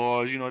and them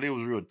boys, you know, they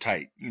was real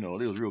tight. You know,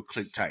 they was real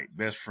click tight,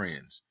 best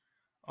friends.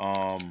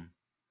 In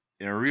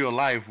real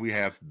life, we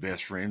have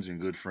best friends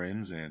and good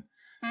friends, and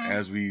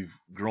as we've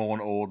grown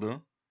older,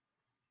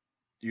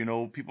 you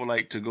know, people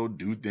like to go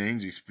do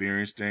things,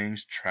 experience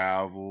things,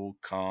 travel,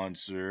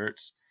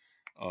 concerts,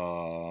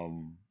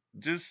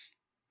 just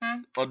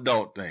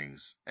adult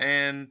things.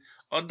 And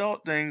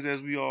adult things,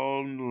 as we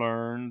all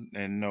learn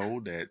and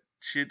know, that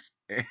shits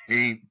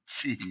ain't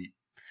cheap.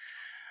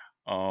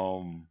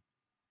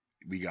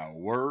 We got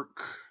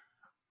work,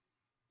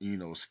 you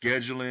know,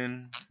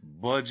 scheduling,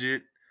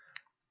 budget,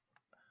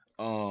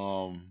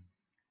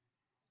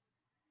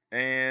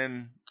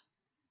 and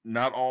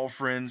not all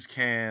friends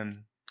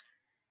can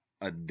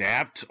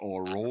adapt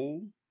or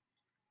roll.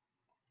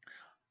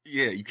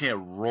 Yeah, you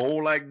can't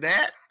roll like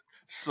that.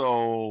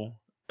 So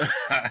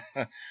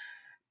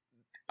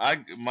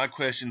my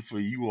question for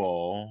you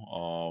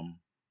all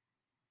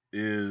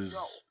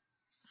is,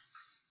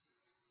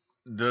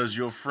 does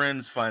your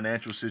friend's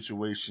financial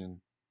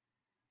situation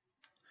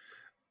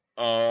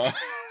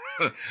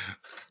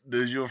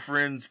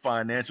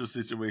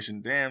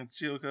damn,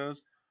 chill,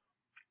 cuz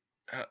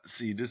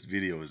see, this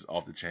video is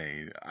off the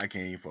chain. I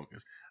can't even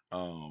focus.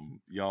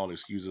 Y'all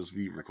excuse us.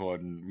 We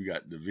recording. We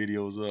got the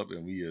videos up,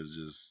 and we is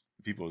just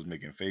people is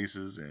making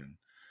faces and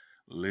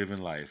living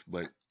life.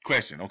 But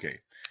question, okay,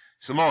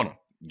 Simona,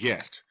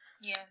 guest.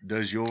 Yeah.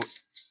 Does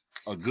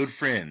a good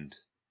friend,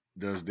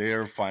 does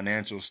their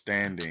financial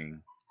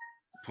standing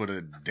put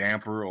a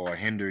damper or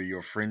hinder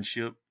your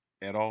friendship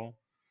at all?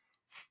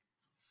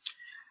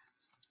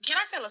 Can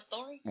I tell a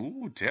story?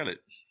 Ooh, tell it.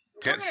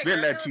 Go ahead, Spill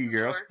girl. that Tell tea, us the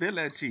girl. story. Spill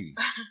that tea.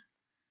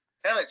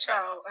 Tell it,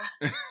 child.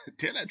 So,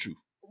 Tell that truth.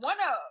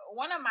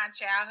 one of my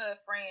childhood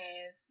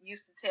friends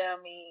used to tell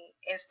me,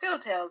 and still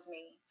tells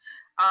me,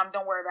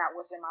 don't worry about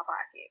what's in my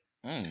pocket.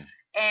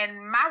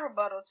 And my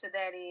rebuttal to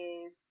that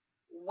is,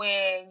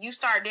 when you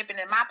start dipping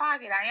in my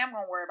pocket, I am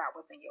gonna worry about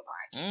what's in your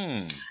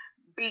pocket.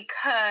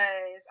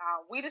 Because I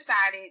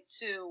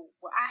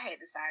had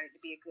decided to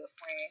be a good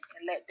friend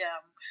and let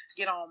them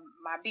get on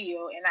my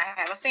bill, and I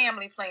have a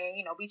family plan,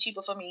 you know, be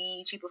cheaper for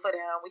me, cheaper for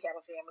them. We have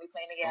a family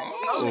plan together.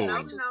 No,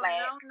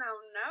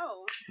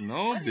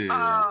 What are you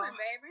bitch. doing,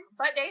 baby?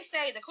 But they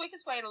say the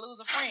quickest way to lose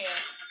a friend.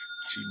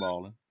 She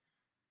balling.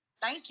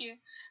 Thank you.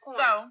 Coins.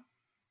 So,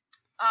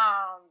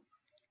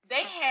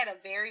 they had a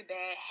very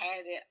bad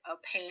habit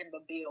of paying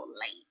the bill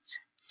late.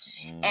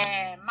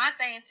 And my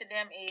thing to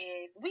them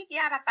is, we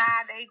got a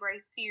 5-day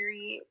grace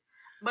period,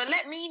 but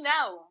let me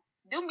know.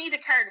 Do me the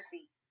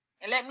courtesy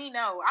and let me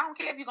know. I don't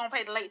care if you're going to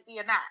pay the late fee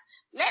or not.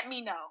 Let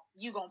me know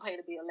you going to pay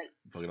the bill late.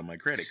 Fuck it on my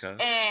credit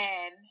card.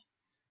 And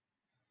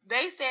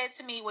they said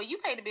to me, well, you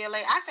pay the bill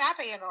late. I said, I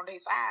pay it on day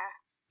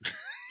 5.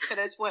 So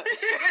that's what.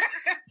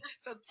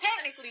 So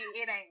technically,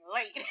 it ain't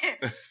late.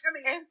 I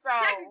mean, and so,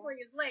 technically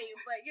it's late,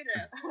 but you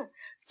know.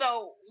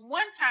 So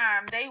one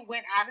time they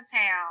went out of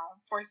town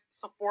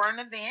for an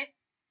event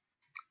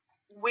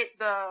with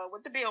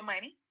the bill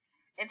money,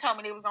 and told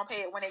me they was gonna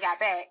pay it when they got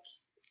back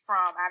from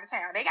out of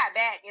town. They got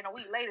back, and a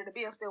week later the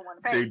bill still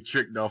wasn't paid. They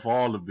tricked off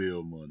all the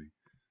bill money.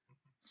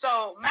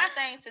 So my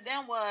thing to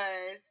them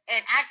was,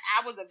 and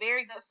I was a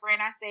very good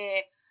friend. I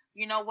said,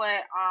 you know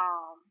what,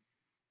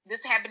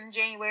 this happened in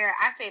January.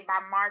 I said, by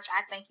March,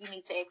 I think you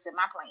need to exit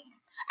my plan.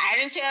 I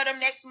didn't tell them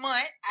next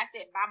month. I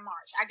said, by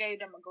March. I gave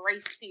them a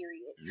grace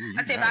period.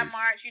 I said, by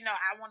March, you know,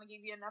 I want to give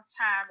you enough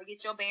time to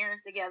get your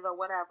bearings together,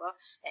 whatever,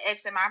 and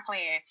exit my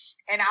plan.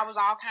 And I was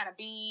all kind of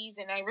bees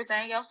and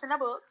everything else in the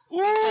book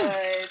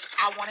because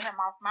I wanted him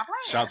off my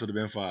plan. Shots would have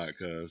been fired,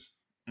 cuz.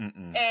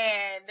 And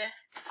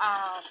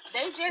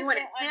they just You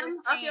wanted didn't him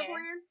understand. off your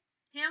plan?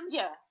 Him?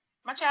 Yeah,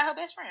 my childhood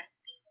best friend.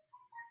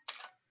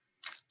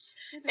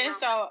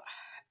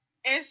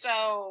 And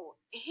so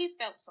he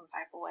felt some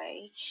type of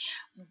way,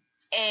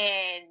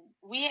 and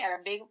we had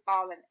a big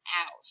falling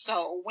out.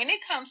 So when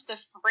it comes to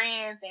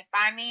friends and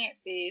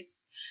finances,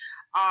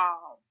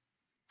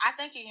 I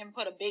think it can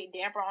put a big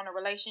damper on a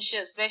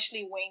relationship,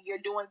 especially when you're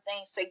doing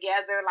things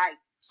together. Like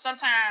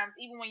sometimes,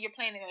 even when you're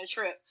planning a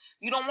trip,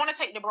 you don't want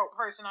to take the broke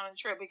person on a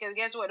trip because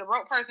guess what? The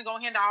broke person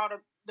gonna handle all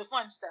the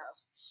fun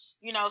stuff.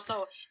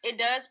 So it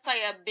does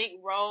play a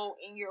big role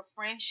in your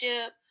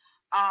friendship.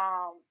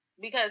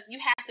 Because you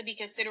have to be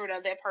considerate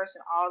of that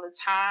person all the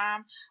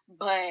time.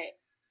 But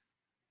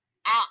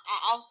I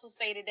also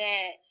say to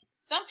that,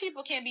 some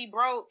people can be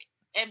broke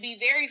and be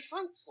very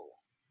fruitful.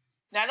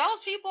 Now,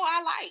 those people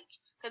I like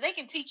because they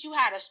can teach you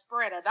how to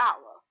spread a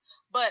dollar.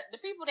 But the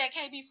people that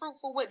can't be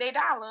fruitful with their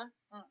dollar,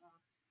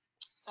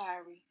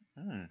 sorry.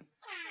 I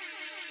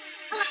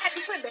like how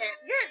you put that.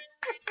 Good.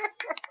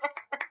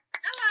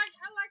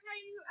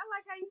 I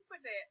like how you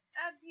put that.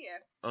 Yeah.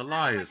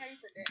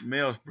 Elias,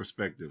 male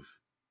perspective.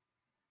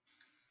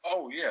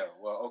 Oh yeah.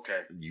 Well,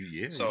 okay.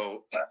 Yeah.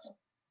 So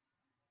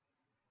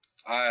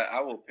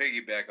I will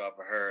piggyback off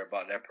of her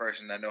about that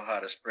person that know how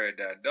to spread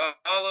that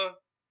dollar,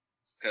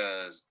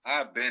 cause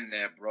I've been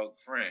that broke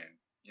friend.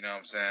 You know what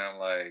I'm saying?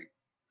 Like,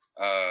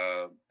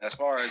 as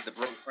far as the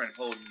broke friend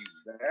holding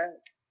you back.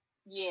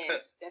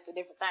 Yes, that's a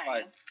different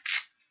thing.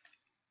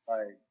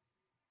 Like,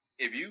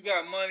 if you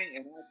got money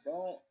and I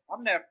don't,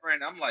 I'm that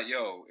friend. I'm like,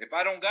 yo, if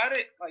I don't got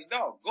it, like,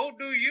 dog, go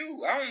do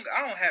you. I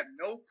don't have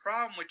no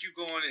problem with you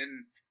going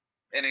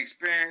and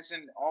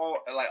experiencing all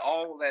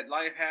that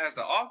life has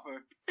to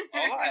offer.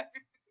 All I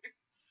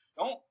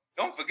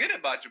don't forget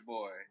about your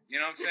boy. You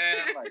know what I'm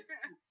saying? Like,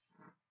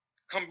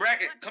 come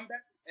back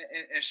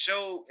and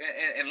show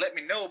and let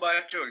me know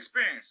about your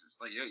experiences,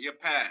 like your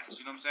past.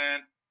 You know what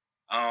I'm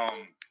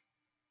saying?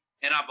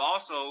 And I've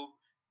also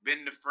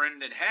been the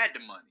friend that had the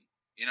money.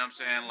 You know what I'm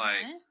saying?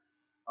 Like,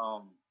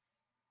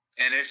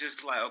 and it's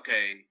just like,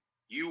 okay,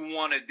 you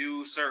want to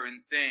do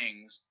certain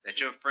things that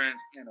your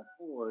friends can't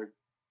afford,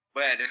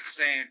 but at the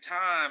same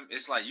time,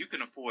 it's like you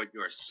can afford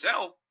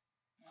yourself.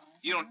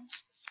 You don't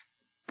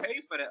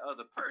pay for that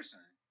other person.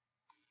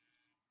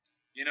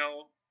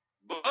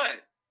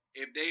 But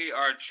if they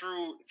are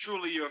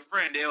truly your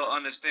friend, they'll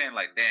understand.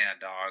 Like, damn,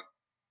 dog,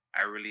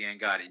 I really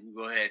ain't got it. You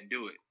go ahead and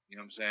do it. You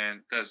know what I'm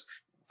saying? Because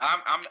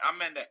I'm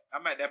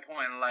at that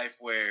point in life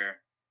where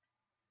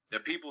the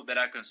people that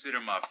I consider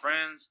my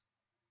friends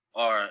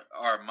are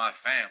my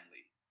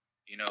family.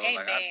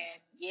 Amen.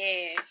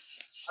 Yes.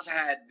 I've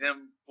had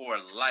them for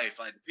life.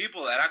 Like, the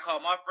people that I call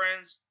my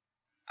friends,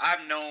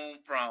 I've known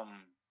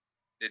from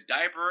the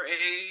diaper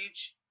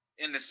age,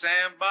 in the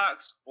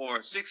sandbox, or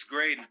 6th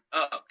grade and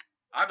up.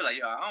 I'd be like,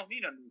 yo, I don't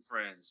need no new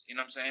friends. You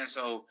know what I'm saying?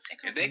 So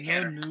if they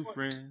can't, no new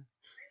friend.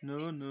 No.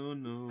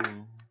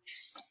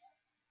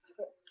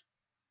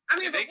 I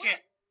mean, if they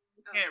can't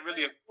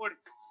really afford it.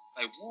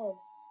 Like, one,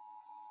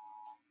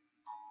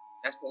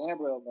 that's the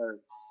Amber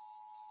Alert.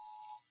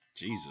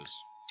 Jesus.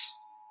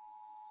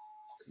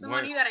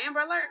 Someone, you got an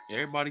Amber Alert?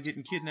 Everybody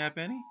getting kidnapped,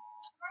 Annie?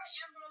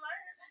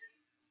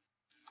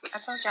 I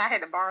told you I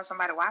had to borrow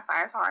somebody's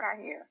Wi-Fi. It's hard out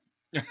here.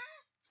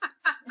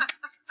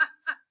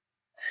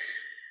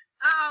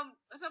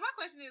 So my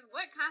question is,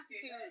 what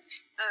constitutes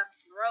a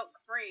broke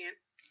friend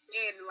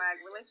in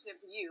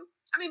relationship to you?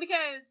 I mean,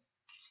 because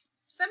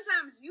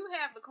sometimes you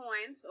have the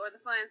coins or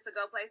the funds to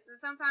go places,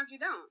 sometimes you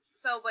don't.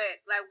 So, but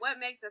what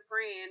makes a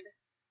friend?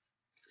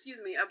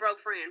 A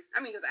broke friend.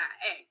 I mean, because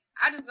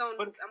I'm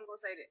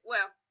gonna say that.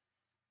 Well,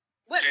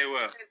 what Jay makes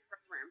Wells. a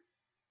broke friend?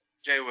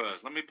 Jay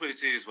Wells, let me put it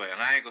to you this way, and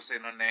I ain't gonna say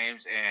no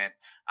names, and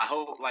I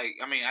hope,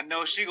 I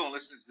know she gonna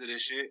listen to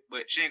this shit,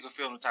 but she ain't gonna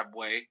feel no type of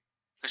way,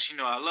 because she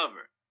know I love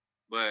her.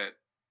 But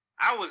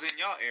I was in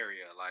y'all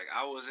area,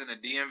 I was in the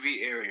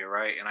DMV area,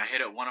 right, and I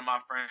hit up one of my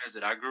friends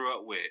that I grew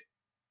up with,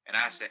 and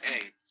I said,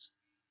 hey,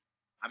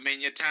 I'm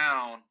in your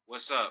town,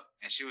 what's up?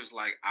 And she was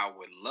like, I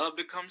would love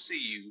to come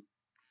see you,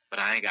 but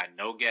I ain't got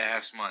no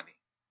gas money.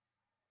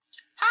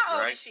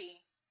 How old is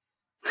she?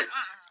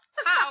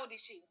 How old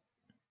is she?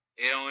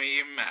 It don't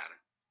even matter.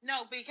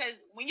 No, because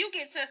when you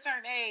get to a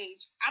certain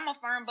age, I'm a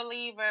firm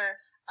believer,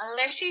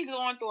 unless she's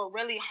going through a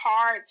really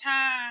hard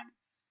time,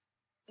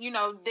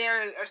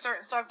 there are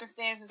certain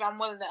circumstances I'm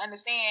willing to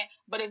understand.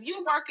 But if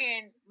you're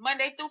working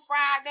Monday through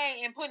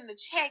Friday and putting the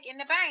check in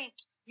the bank,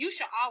 you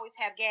should always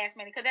have gas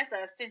money because that's an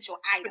essential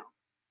item.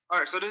 All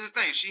right, so this is the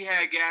thing. She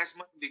had gas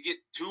money to get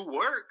to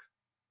work.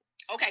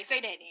 Okay,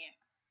 say that then.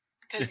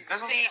 Because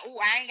saying, "Oh,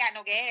 I ain't got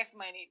no gas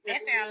money,"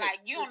 that sounds like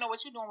you don't know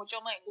what you're doing with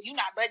your money. You're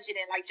not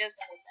budgeting like just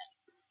with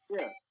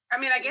that. Yeah. I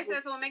mean, I guess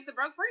that's what makes a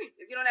broke friend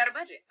if you don't have a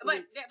budget.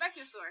 But back to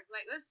your story.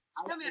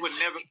 Tell me.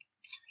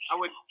 I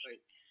would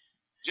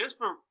just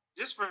for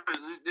this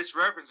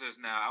references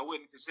now. I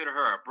wouldn't consider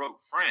her a broke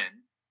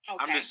friend. Okay.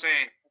 I'm just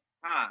saying,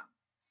 time.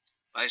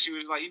 She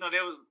was like,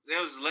 they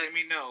was letting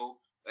me know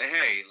that,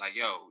 hey,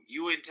 yo,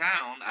 you in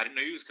town. I didn't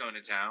know you was coming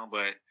to town,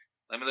 but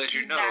let me let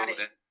you know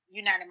that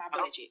you're not in my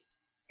budget.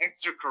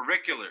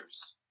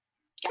 Extracurriculars.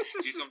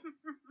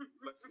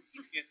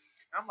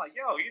 I'm like,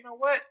 yo, you know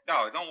what?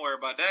 No, don't worry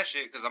about that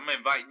shit because I'm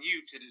inviting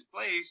you to this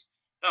place.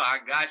 No, I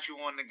got you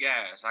on the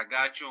gas. I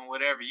got you on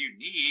whatever you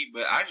need,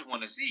 but I just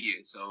want to see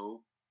you.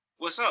 So,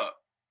 what's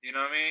up? You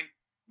know what I mean?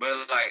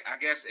 But, I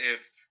guess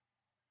if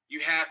you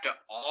have to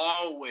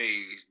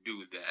always do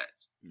that.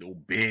 No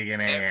big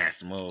and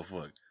ass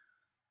motherfucker.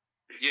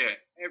 Yeah,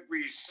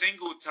 every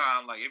single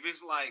time. Like if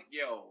it's like,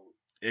 yo,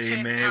 Hey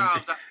 10 man,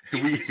 times,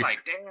 it's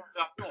like, damn,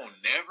 dog, you don't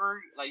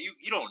never like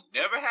you don't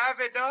never have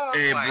it, dog.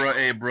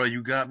 hey bro,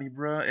 you got me,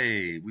 bro.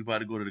 Hey, we about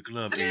to go to the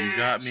club. Hey, you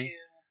got me.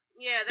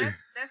 Yeah,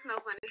 that's no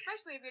fun,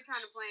 especially if you're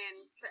trying to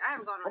plan. I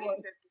haven't gone on any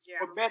trips this year.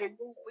 Or better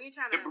yet, we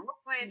trying to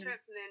plan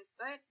trips and then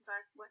go ahead.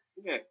 Sorry, what?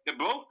 Yeah, the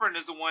broke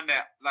is the one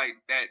that like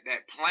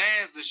that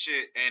plans the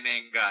shit and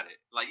then got it.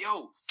 Like,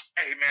 yo,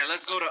 hey man,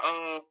 let's go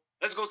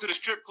to the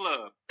strip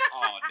club.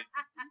 Oh,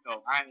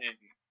 no, I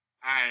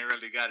ain't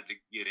really got it to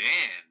get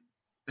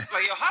in.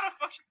 Like, yo, how the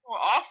fuck you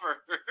gonna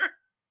offer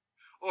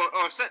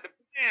or set the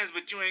plans,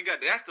 but you ain't got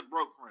that? That's the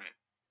broke friend.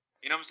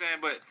 You know what I'm saying?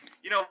 But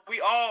you know,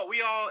 we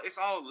all it's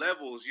all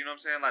levels, you know what I'm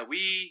saying? Like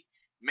we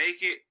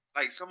make it,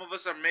 like some of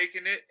us are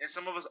making it and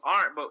some of us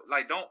aren't, but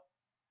like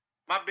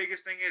my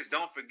biggest thing is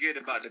don't forget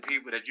about the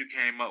people that you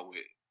came up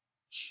with.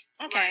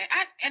 Okay,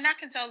 I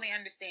can totally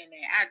understand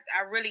that.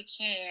 I really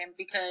can,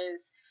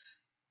 because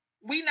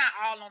we not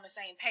all on the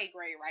same pay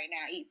grade right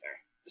now either.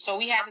 So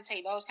we have to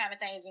take those kind of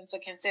things into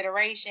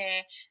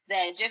consideration,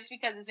 that just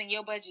because it's in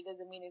your budget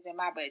doesn't mean it's in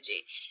my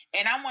budget.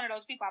 And I'm one of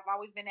those people, I've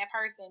always been that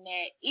person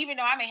that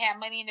even though I may have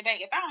money in the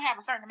bank, if I don't have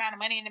a certain amount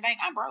of money in the bank,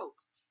 I'm broke.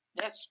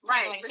 That's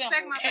right. Respect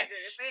simple. my budget.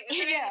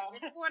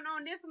 If it's going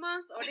on this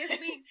month or this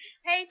week's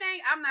pay thing,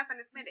 I'm not going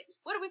to spend it.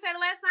 What did we say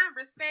the last time?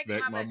 Respect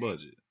my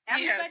budget.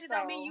 After your budget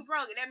don't mean you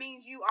broke. That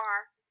means you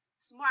are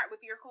smart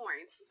with your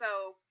coins.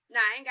 So nah,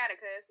 I ain't got it,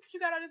 cuz. But you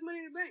got all this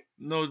money in the bank.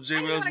 No, J.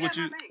 Wells, what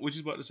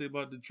you about to say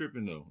about the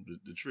tripping though?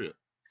 The trip.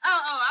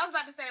 Oh, I was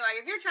about to say, like,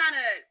 if you're trying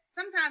to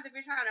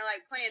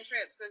like plan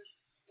trips, because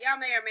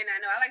y'all may or may not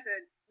know, I like to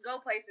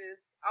go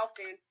places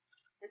often,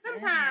 and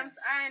sometimes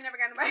I ain't never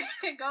got nobody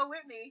to go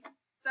with me.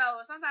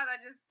 So sometimes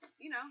I just,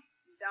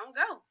 don't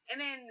go.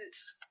 And then,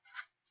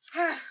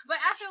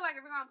 but I feel like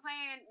if we're gonna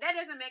plan, that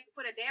doesn't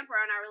put a damper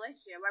on our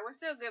relationship. Like, we're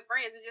still good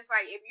friends. It's just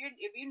like if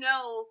you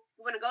know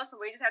we're gonna go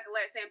somewhere, you just have to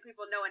let some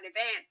people know in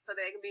advance so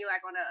that it can be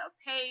like on a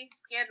pay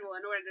schedule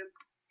in order to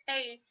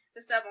pay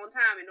the stuff on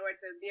time in order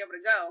to be able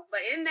to go.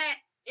 But in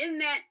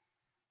that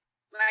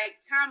like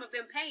time of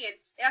them paying,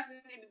 they also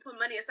need to put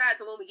money aside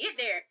so when we get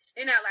there,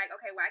 they're not like,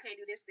 okay, well, I can't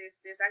do this. I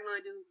can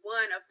only do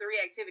one of 3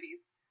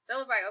 activities. So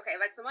it was like, okay,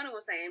 like Simona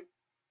was saying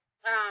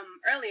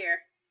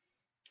earlier.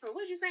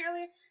 What did you say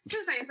earlier? She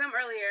was saying something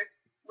earlier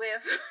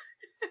with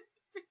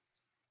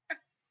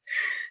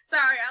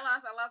sorry, I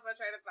lost my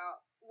train of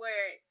thought.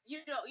 Where you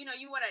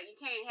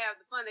can't have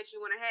the fun that you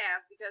want to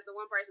have because the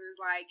one person is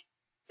like,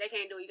 they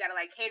can't do it. You gotta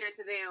like cater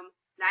to them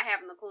not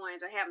having the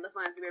coins or having the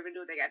funds to be able to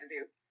do what they got to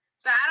do.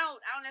 So I don't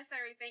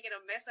necessarily think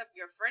it'll mess up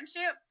your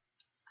friendship.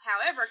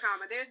 However,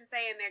 there's a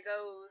saying that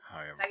goes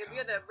like, if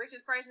you're the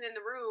richest person in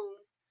the room,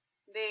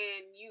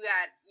 then you're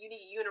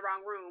in the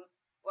wrong room,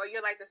 or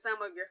you're like the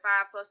sum of your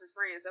 5 closest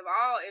friends. If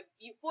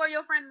 4 of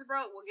your friends is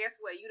broke, well, guess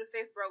what? You the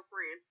 5th broke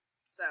friend.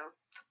 So.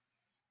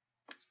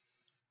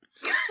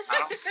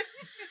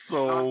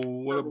 So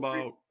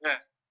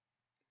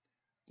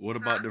what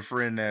about the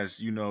friend that's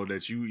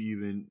that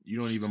you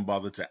don't even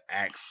bother to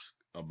ask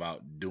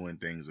about doing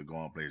things or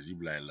going places? You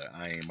be like, look,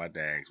 I ain't about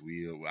to ask.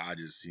 I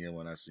just see him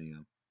when I see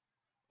him,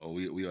 or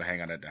we'll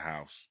hang out at the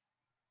house.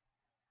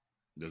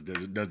 Does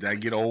that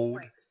get old?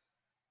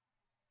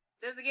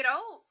 Does it get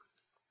old?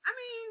 I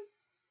mean,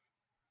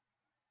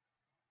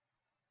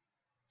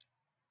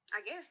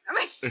 I guess.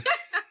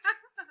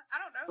 I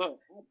don't know. Look,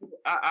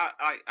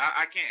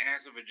 I can't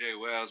answer for Jay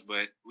Wells,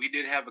 but we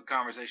did have a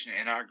conversation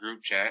in our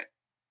group chat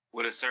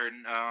with a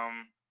certain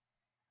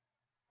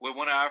with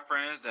one of our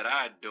friends that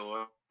I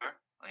adore.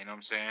 You know what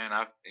I'm saying?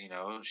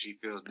 She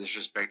feels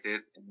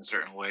disrespected in a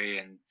certain way,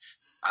 and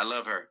I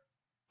love her.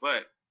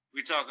 But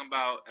we talking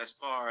about as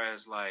far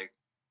as like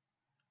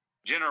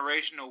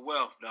generational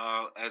wealth,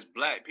 dog. As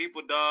black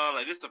people, dog,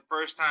 like this the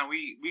first time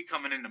we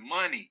coming into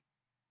money.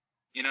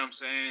 You know what I'm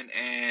saying?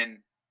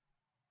 And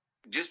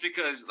just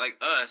because like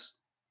us,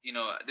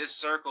 this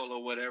circle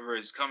or whatever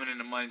is coming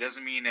into money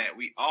doesn't mean that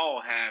we all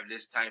have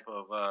this type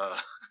of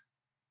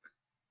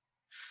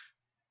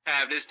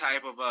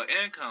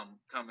income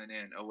coming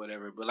in or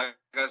whatever. But like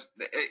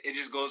it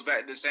just goes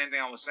back to the same thing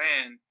I was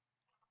saying.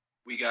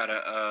 We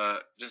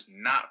gotta just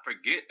not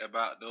forget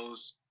about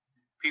those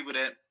people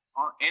that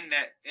aren't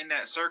in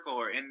that circle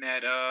or in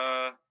that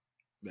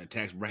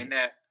tax bracket.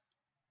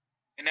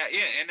 In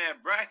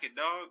that bracket,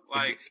 dog.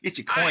 Like,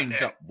 get your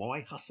coins up,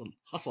 boy.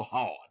 Hustle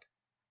hard.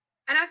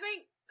 And I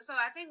think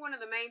one of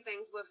the main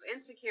things with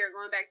Insecure,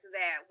 going back to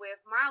that, with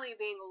Molly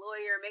being a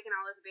lawyer, making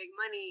all this big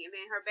money, and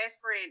then her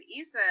best friend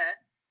Issa,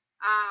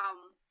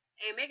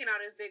 and making all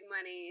this big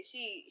money,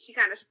 she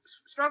kind of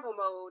struggle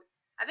mode.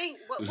 I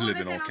think what they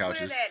said on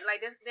Twitter that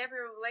like this never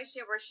a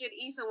relationship, or should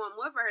Issa want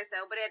more for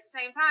herself, but at the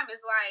same time,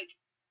 it's like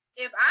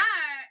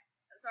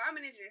I'm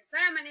an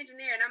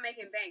engineer and I'm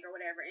making bank or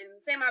whatever, and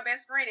say my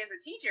best friend is a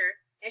teacher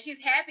and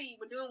she's happy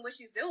with doing what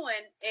she's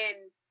doing and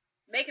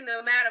making the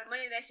amount of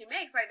money that she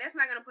makes, like that's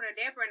not gonna put a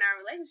damper in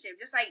our relationship.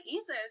 Just like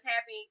Issa is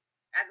happy,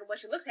 well,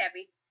 she looks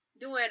happy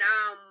doing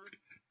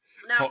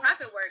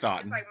nonprofit work.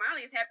 Thought. It's like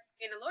Molly is happy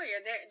being a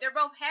lawyer. They're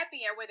both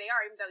happy at where they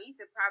are, even though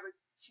Issa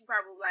she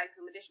probably like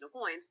some additional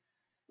coins.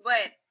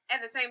 But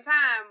at the same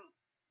time,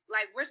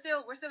 like we're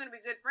still gonna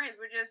be good friends.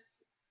 We're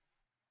just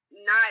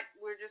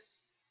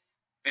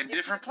in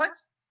different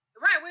places.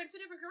 Right, we're in 2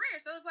 different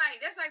careers. So it's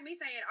like that's like me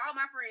saying all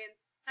my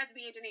friends have to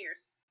be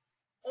engineers,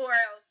 or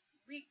else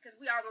because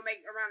we all gonna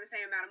make around the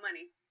same amount of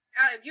money.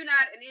 If you're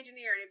not an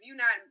engineer and if you're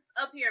not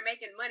up here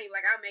making money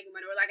like I'm making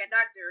money, or like a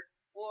doctor,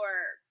 or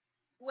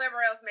whoever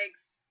else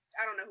makes,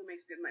 I don't know who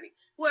makes good money,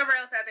 whoever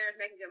else out there is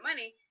making good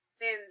money,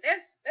 then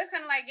that's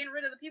kind of like getting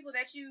rid of the people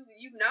that you've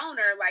known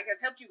or like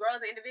has helped you grow as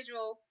an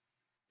individual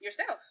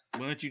yourself.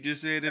 But you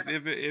just said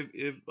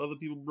if other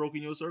people broke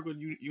in your circle,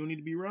 you don't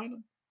need to be around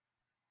them.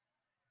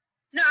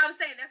 No, I was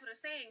saying that's what a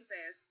saying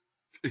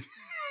says.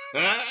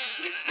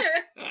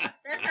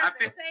 That's how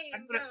the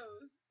saying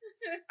goes.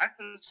 I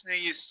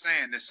understand you're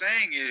saying. The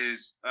saying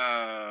is,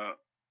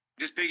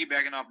 just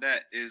piggybacking off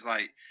that is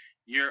like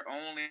you're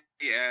only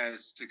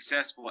as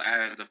successful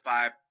as the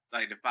five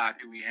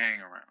people you hang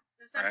around.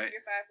 The sum right? of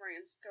your 5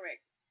 friends, correct?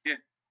 Yeah.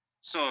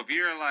 So if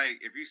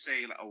you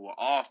say, like, oh, well,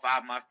 all 5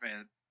 of my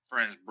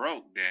friends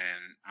broke,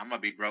 then I'm gonna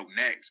be broke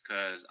next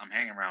because I'm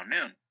hanging around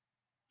them.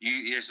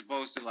 You're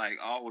supposed to like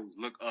always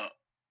look up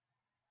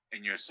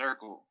in your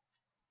circle.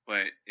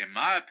 But in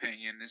my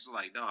opinion, it's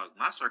like, dog,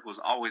 my circle's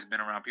always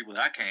been around people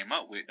that I came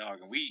up with,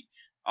 dog, and we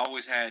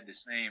always had the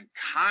same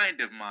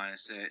kind of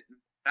mindset,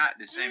 not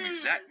the same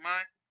exact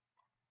mind,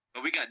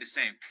 but we got the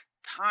same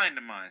kind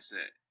of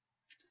mindset.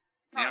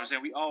 You know what I'm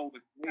saying? We all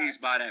was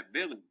raised by that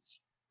village.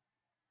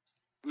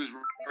 We was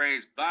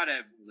raised by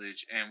that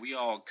village, and we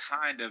all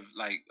kind of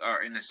like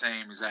are in the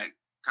same exact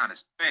kind of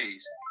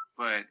space.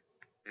 But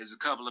there's a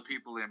couple of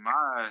people in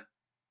my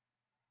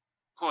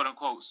quote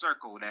unquote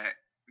circle that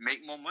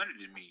make more money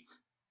than me.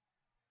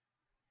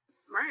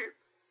 Right.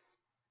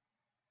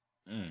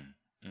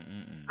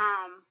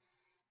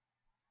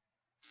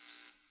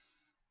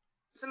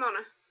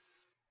 Simona.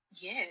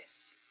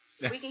 Yes.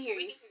 We can hear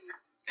you.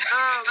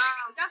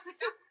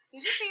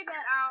 Did you see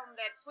that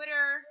that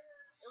Twitter?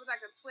 It was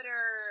like a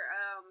Twitter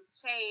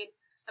shade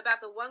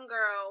about the one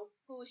girl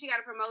who she got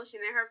a promotion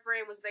and her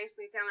friend was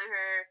basically telling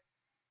her,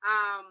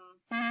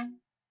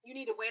 you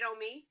need to wait on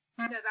me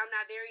because I'm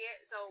not there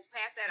yet. So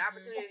pass that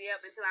opportunity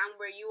up until I'm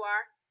where you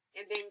are,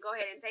 and then go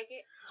ahead and take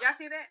it. Did y'all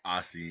see that?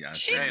 I see.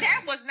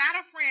 That was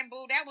not a friend,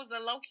 boo. That was a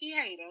low key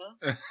hater.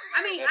 I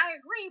mean, I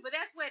agree, but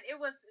that's what it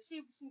was. She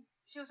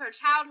was her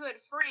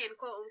childhood friend,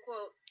 quote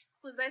unquote,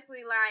 who's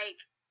basically like,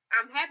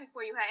 I'm happy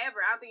for you. However,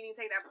 I don't think you need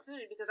to take the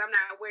opportunity because I'm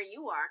not where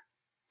you are.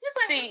 Just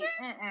like,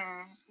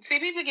 see,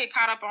 people get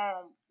caught up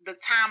on the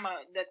time of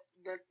the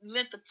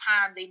length of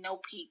time they know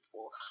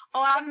people.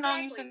 Oh, I've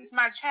known you since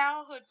my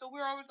childhood, so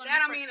we're always going to.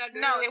 That don't mean if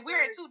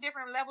we're at 2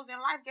 different levels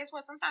in life, guess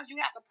what? Sometimes you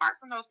have to part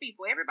from those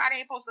people. Everybody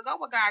ain't supposed to go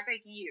where God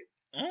taking you.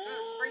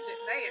 Preach it.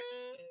 Say it.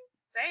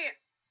 Say it.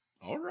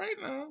 All right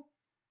now.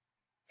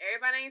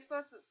 Everybody ain't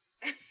supposed to.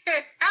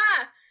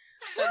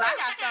 Cause I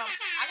got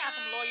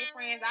some lawyer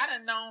friends I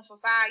done known for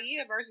 5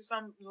 years versus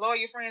some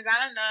lawyer friends I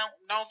done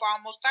known for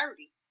almost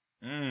 30.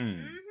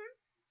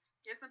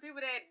 There's some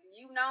people that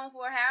you've known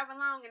for however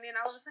long, and then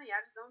all of a sudden y'all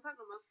just don't talk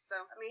no more. So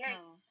I mean, hey,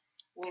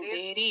 well, there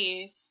it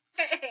is.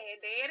 There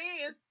it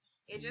is.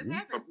 It just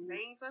happens. They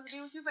ain't supposed to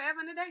be with you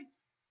forever and a day.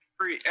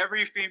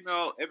 Every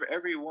female,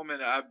 every woman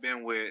that I've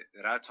been with,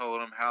 that I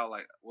told them how,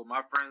 like, with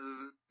my friends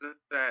is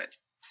that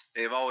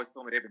they've always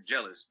told me they've been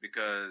jealous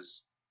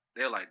because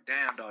they're like,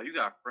 damn, dog, you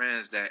got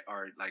friends that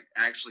are like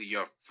actually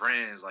your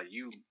friends, like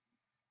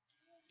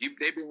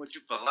they've been with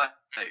you for life.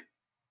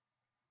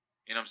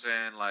 You know what I'm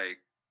saying? Like,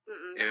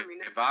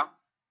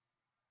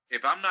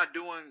 if I'm not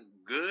doing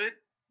good,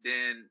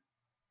 then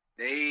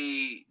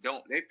they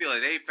feel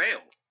like they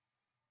failed.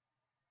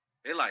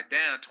 They're like,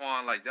 damn,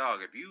 Twan, like,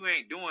 dog, if you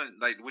ain't doing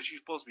like what you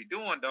supposed to be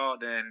doing,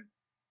 dog, then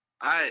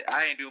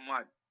I ain't doing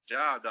my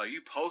job, dog.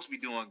 You supposed to be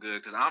doing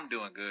good because I'm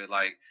doing good.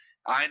 Like,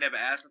 I ain't never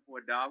asked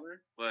for $1,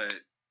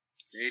 but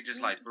they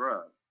just like,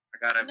 bruh, I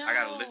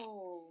gotta live.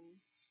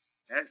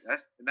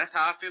 That's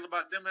how I feel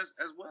about them as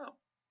well.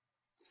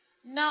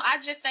 No, I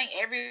just think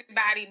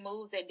everybody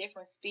moves at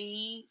different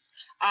speeds.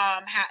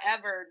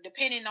 However,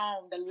 depending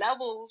on the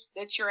levels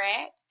that you're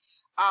at,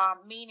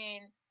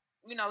 meaning,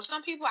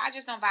 some people I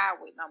just don't vibe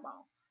with no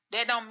more.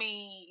 That don't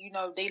mean,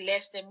 they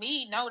less than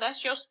me. No,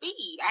 that's your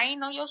speed. I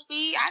ain't on your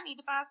speed. I need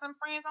to find some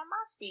friends on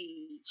my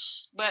speed.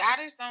 But I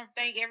just don't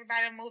think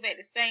everybody move at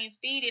the same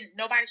speed, and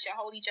nobody should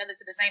hold each other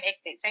to the same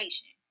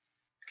expectation.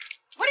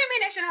 What do you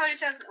mean they should hold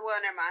each other? Well,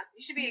 never mind.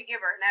 You should be a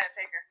giver, not a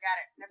taker. Got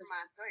it. Never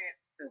mind. Go ahead.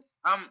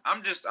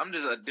 I'm just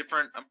a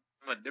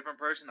different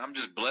person. I'm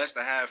just blessed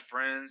to have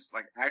friends,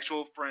 like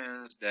actual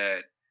friends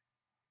that,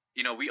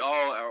 we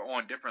all are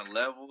on different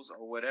levels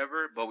or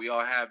whatever, but we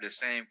all have the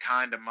same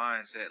kind of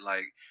mindset.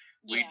 Like,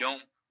 we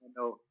don't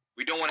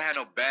want to have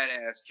no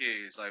badass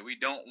kids. Like, we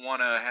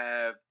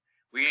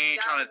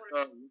ain't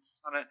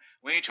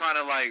trying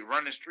to like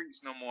run the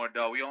streets no more,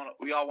 dog.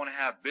 We all want to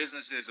have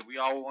businesses, and we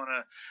all want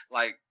to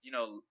like,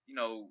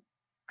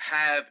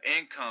 have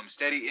income,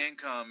 steady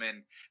income,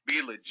 and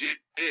be legit.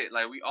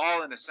 Like we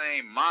all in the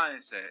same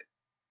mindset,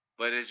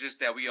 but it's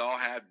just that we all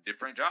have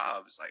different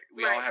jobs. Like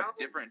we all have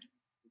different,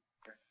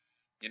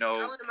 you know.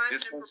 All in the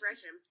mindset of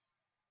progression.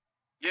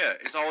 Yeah,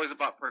 it's always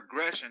about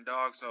progression,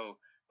 dog. So,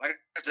 like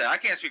I said, I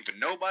can't speak for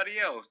nobody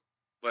else,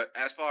 but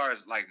as far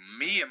as like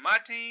me and my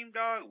team,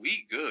 dog,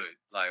 we good.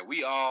 Like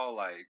we all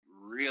like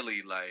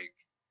really like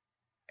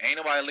ain't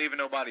nobody leaving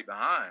nobody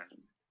behind.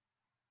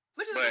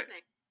 Which is a good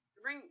thing.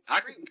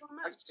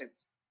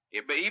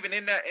 But even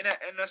in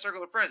that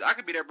circle of friends, I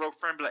could be that broke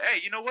friend, be like,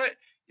 hey, you know what?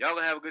 Y'all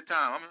gonna have a good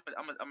time.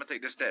 I'm gonna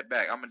take this step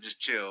back. I'm gonna just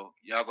chill.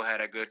 Y'all gonna have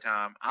that good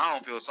time. I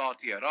don't feel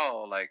salty at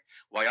all. Like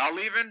while y'all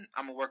leaving,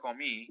 I'm gonna work on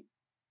me.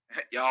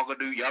 Y'all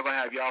gonna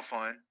have y'all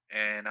fun,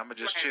 and I'm gonna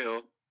just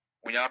chill.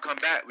 When y'all come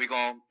back, we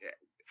gonna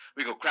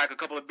crack a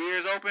couple of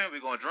beers open.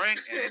 We gonna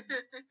drink, and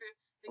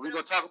we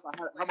gonna talk about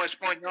how much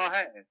fun y'all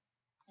had.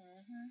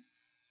 Mm-hmm.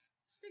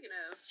 Speaking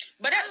of,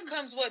 but that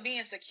comes with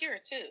being secure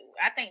too.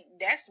 I think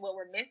that's what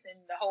we're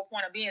missing. The whole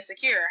point of being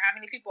secure. How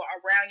many people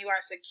around you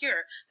are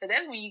secure? Because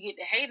that's when you get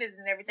the haters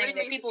and everything.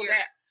 That people secure?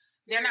 That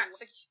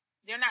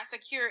they're not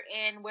secure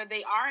in where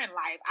they are in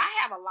life. I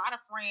have a lot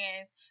of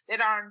friends that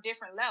are on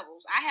different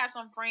levels. I have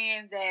some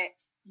friends that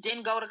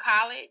didn't go to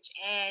college,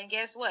 and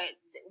guess what?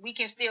 We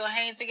can still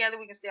hang together.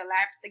 We can still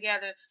laugh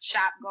together,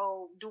 shop,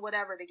 go, do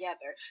whatever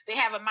together. They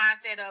have a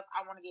mindset of,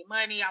 I want to get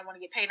money, I want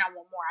to get paid, I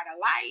want more out of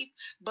life.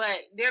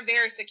 But they're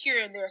very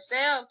secure in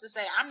themselves to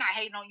say, I'm not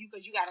hating on you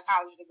because you got a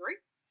college degree.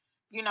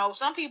 You know,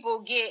 some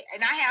people get,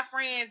 and I have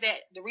friends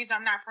that the reason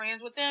I'm not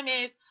friends with them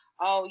is,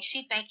 oh,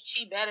 she thinks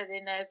she better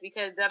than us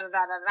because da da da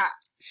da da.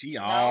 She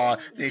all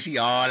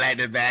like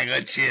the bag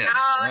of chips.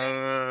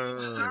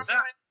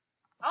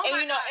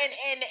 And you know,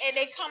 and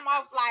they come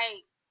off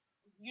like,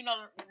 you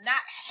know,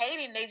 not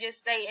hating. They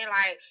just say, and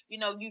like, you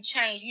know, you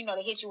change. You know,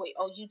 they hit you with,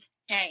 oh, you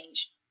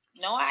changed.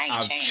 No,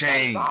 I ain't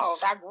changed.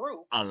 I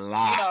grew a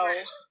lot.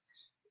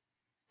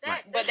 You know,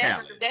 but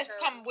that's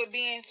coming with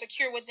being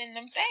secure within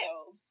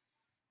themselves.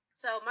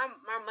 So my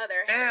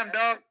mother had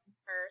dog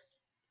first,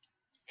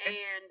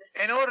 and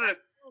in order to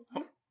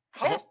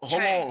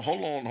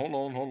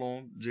hold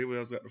on. J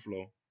Wells got the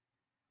flow.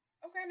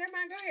 Okay, never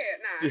mind. Go ahead.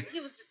 Nah,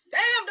 he was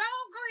damn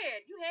dog. Go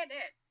ahead. You had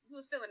that. You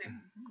was feeling it.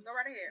 Go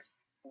right ahead.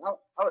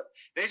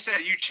 They said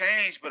you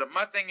changed, but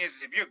my thing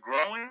is, if you're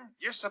growing,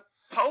 you're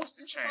supposed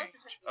to change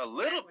a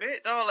little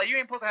bit, though. Like you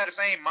ain't supposed to have the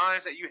same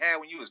mindset you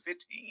had when you was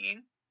 15. No,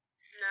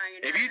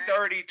 you're not. If you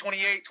 30,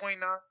 28,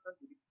 29,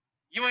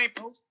 you ain't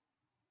supposed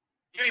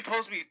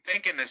to be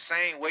thinking the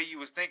same way you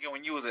was thinking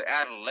when you was an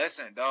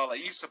adolescent, dog.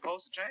 Like you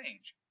supposed to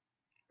change.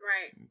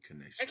 Right. And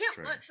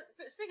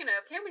speaking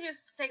of, can we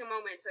just take a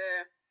moment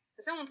to?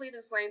 Can someone please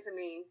explain to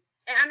me,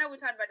 and I know we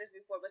talked about this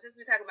before, but since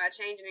we're talking about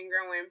changing and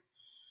growing,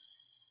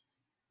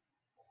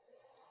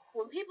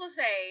 when people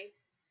say,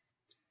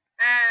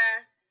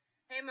 I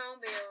pay my own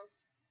bills,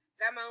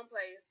 got my own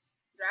place,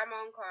 drive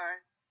my own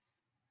car,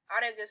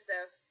 all that good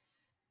stuff,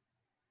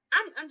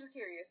 I'm just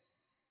curious.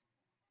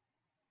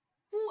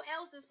 Who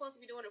else is supposed to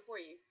be doing it for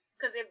you?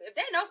 Because if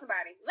they know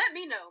somebody, let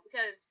me know,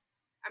 because,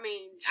 I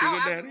mean,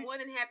 I'll be more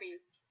than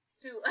happy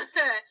to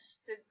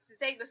to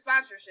take the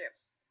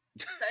sponsorships.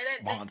 So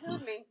that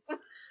kills me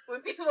when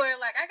people are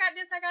like, I got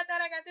this, I got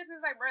that, I got this. And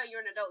it's like, bro,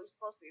 you're an adult. You're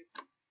supposed to.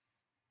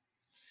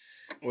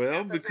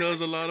 Well, because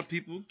a lot of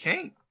people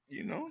can't,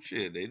 you know,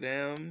 shit. They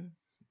damn,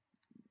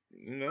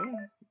 you know,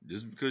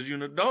 just because you're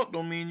an adult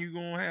don't mean you're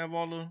going to have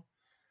all the,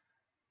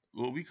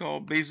 what we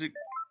call basic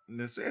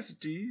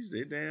necessities.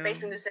 They damn.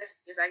 Basic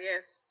necessities, I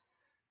guess.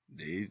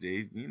 They,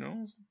 you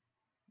know,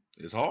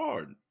 it's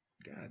hard.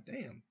 God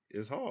damn,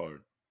 it's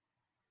hard.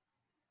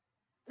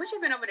 What you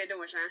been over there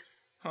doing, Sean?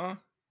 Huh?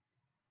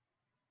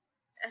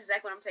 That's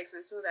exactly what I'm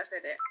texting as soon as I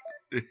said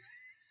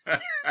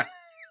that.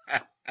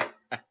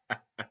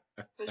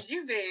 Because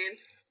you've been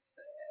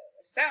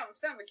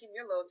something keeping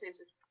your little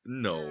attention.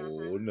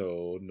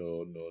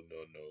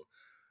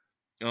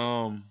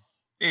 No.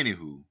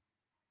 Anywho,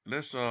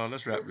 let's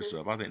wrap this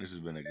up. I think this has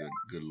been a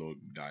good little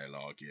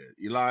dialogue here.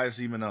 Elias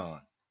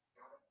Emanon.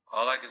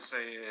 All I can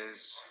say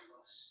is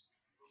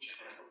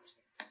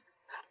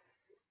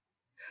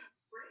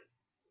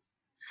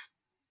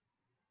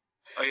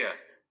oh yeah.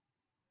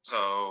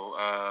 So,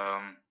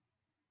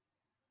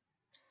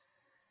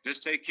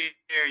 just take care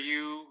of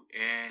you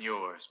and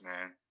yours,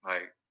 man.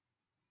 Like,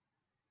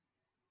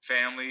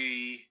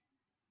 family,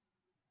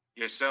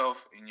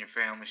 yourself and your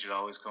family should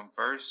always come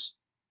first.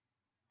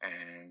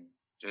 And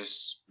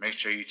just make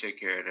sure you take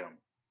care of them,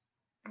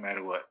 no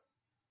matter what.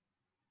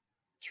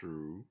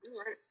 True.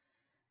 Right.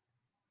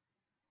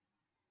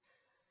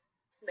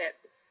 Bet.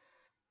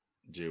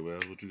 J.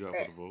 Wells, what you got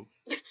for the vote?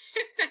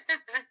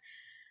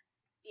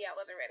 Yeah, I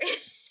wasn't ready.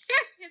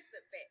 It's the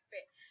bet.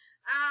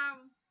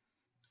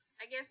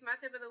 I guess my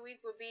tip of the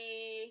week would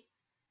be,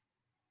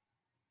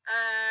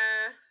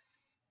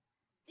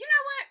 you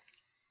know what?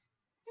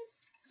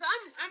 So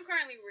I'm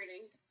currently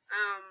reading,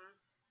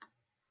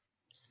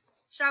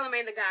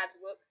 Charlemagne the God's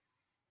book.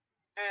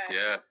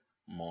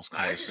 Most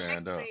guys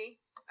stand up.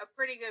 A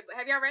pretty good book.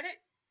 Have y'all read it?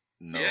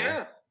 No.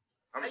 Yeah.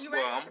 Are you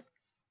ready?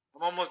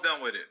 I'm almost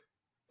done with it.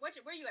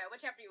 Where you at? What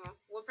chapter you on?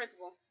 What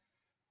principle?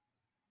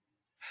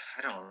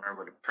 I don't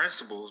remember the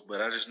principles,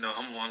 but I just know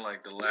I'm on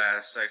like the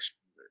last section.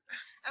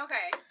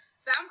 Okay.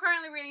 So I'm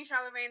currently reading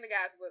Charlemagne the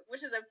God's book,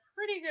 which is a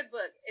pretty good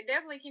book. It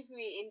definitely keeps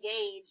me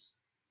engaged.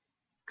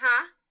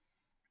 Huh?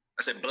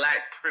 I said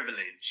black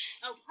privilege.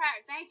 Oh,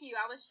 thank you.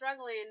 I was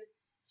struggling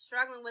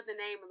with the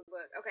name of the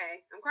book.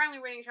 Okay. I'm currently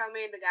reading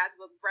Charlemagne the God's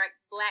book,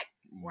 Black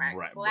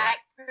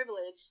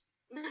Privilege.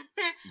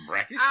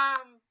 Bracket?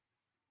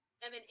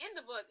 And then in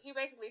the book, he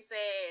basically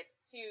said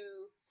to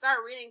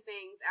start reading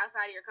things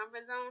outside of your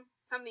comfort zone,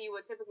 something you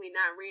would typically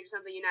not read, or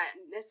something you're not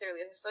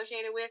necessarily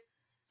associated with.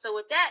 So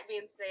with that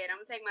being said,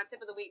 I'm going to take my tip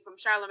of the week from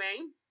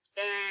Charlemagne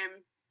and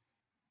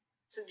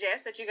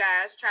suggest that you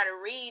guys try to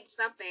read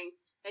something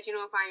that you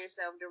don't find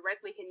yourself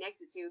directly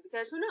connected to,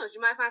 because who knows,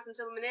 you might find some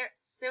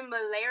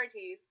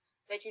similarities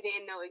that you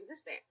didn't know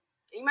existed.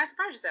 And you might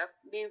surprise yourself,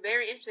 be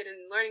very interested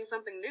in learning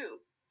something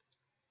new.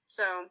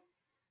 So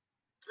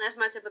that's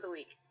my tip of the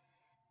week.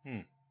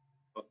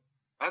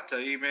 I'll tell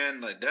you,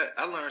 man, like that,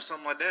 I learned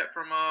something like that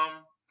from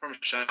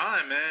Shine,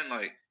 man.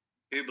 Like,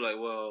 he'd be like,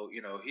 well,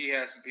 you know, he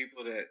had some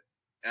people that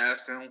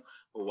asked him,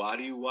 well, why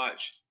do you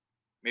watch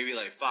maybe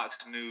like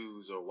Fox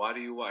News, or why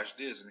do you watch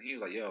this? And he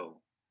was like,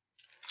 yo,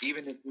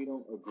 even if we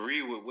don't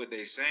agree with what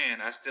they saying,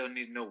 I still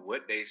need to know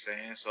what they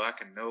saying so I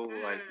can know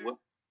like what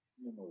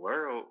in the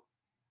world.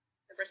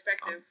 The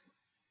perspective.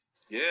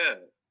 Yeah,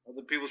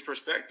 other people's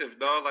perspective,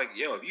 dog. Like,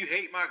 yo, if you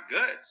hate my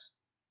guts,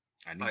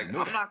 I'm not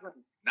gonna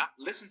not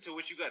listen to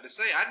what you got to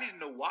say. I need to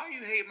know why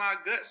you hate my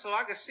guts so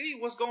I can see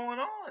what's going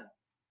on.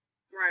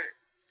 Right.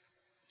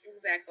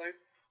 Exactly.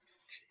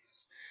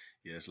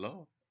 Yes,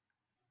 Lord.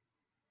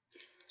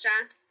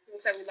 John,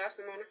 looks like we lost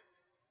him on it.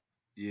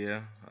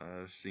 Yeah,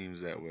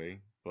 seems that way.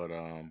 But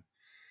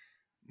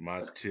my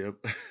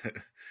tip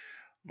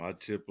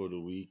of the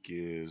week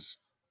is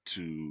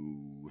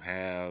to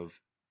have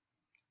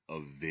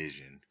a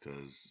vision.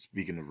 Because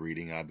speaking of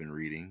reading, I've been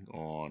reading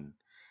on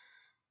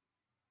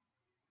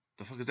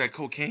the fuck is that,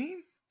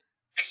 cocaine?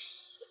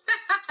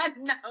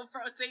 No,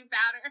 protein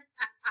powder.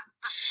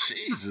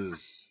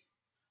 Jesus.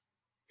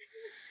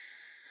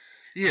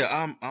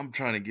 Yeah, I'm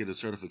trying to get a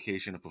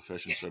certification, a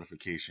professional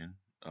certification.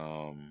 You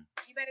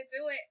better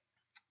do it.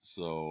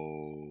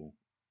 So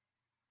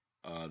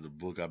the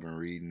book I've been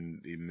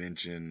reading, it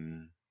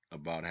mentioned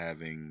about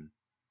having,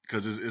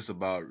 because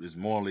it's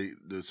morally,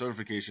 the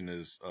certification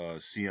is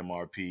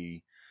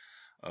CMRP,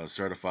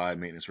 Certified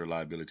Maintenance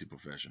Reliability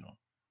Professional.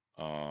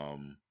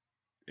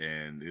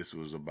 And this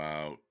was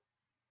about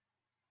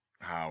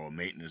how a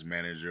maintenance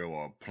manager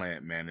or a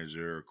plant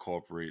manager, or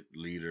corporate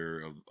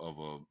leader of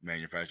a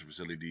manufacturing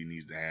facility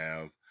needs to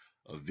have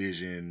a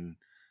vision.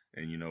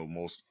 And, you know,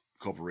 most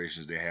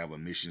corporations, they have a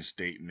mission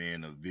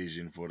statement, a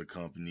vision for the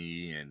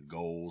company, and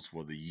goals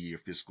for the year,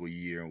 fiscal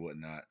year, and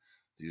whatnot.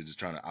 So you're just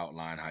trying to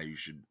outline how you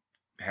should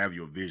have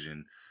your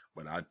vision.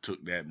 But I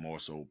took that more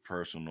so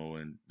personal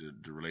and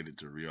related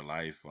to real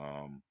life.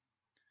 And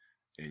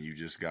you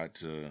just got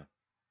to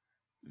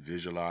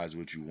visualize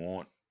what you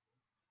want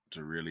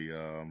to really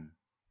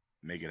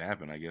make it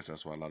happen. I guess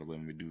that's why a lot of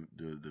women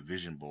do the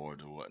vision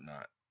boards or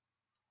whatnot.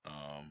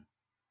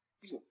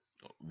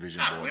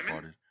 Vision board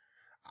parties.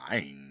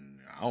 I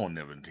don't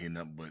never hear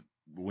nothing but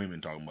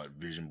women talking about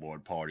vision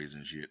board parties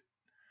and shit.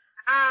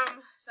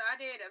 So I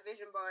did a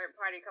vision board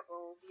party a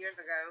couple years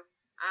ago.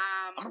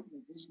 I'm gonna have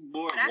a vision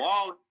board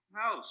wall in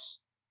my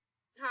house.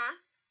 Huh?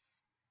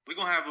 We're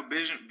gonna have a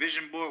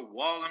vision board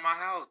wall in my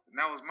house, and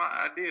that was my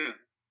idea.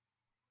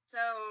 So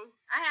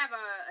I have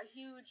a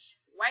huge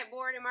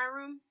whiteboard in my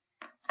room,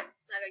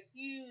 like a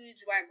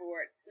huge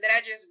whiteboard that I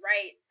just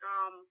write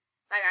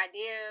like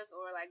ideas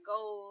or like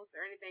goals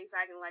or anything, so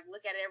I can like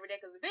look at it every day.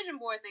 Because the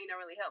vision board thing don't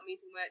really help me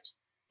too much.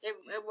 It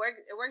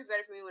works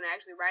better for me when I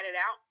actually write it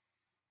out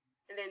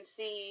and then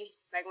see,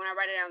 like when I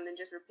write it out and then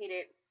just repeat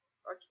it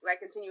or like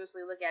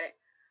continuously look at it.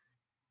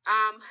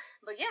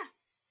 But yeah,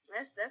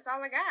 that's all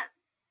I got.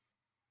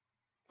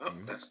 Oh,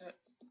 that's it.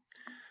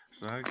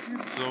 So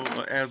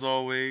as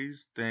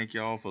always, thank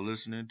y'all for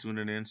listening,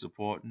 tuning in,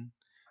 supporting.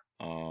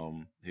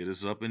 Hit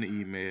us up in the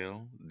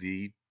email,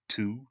 the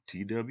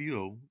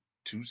 2TWO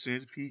 2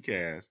 cents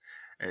PCast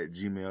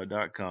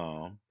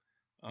 @gmail.com.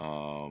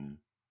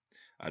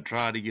 I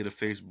tried to get a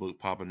Facebook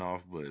popping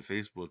off, but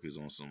Facebook is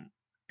on some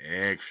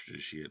extra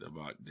shit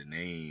about the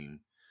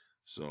name.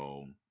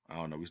 So I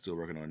don't know. We're still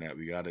working on that.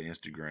 We got an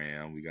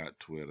Instagram, we got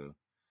Twitter,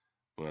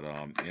 but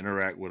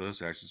interact with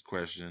us, ask us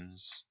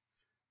questions.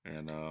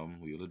 And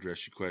we'll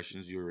address your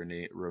questions. You'll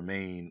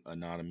remain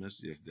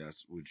anonymous if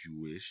that's what you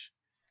wish.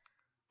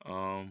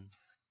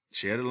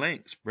 Share the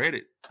link. Spread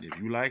it. If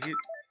you like it,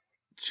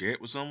 share it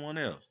with someone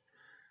else.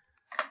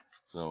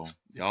 So,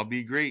 y'all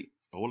be great.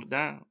 Hold it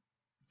down.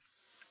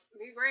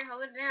 Be great.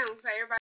 Hold it down. So everybody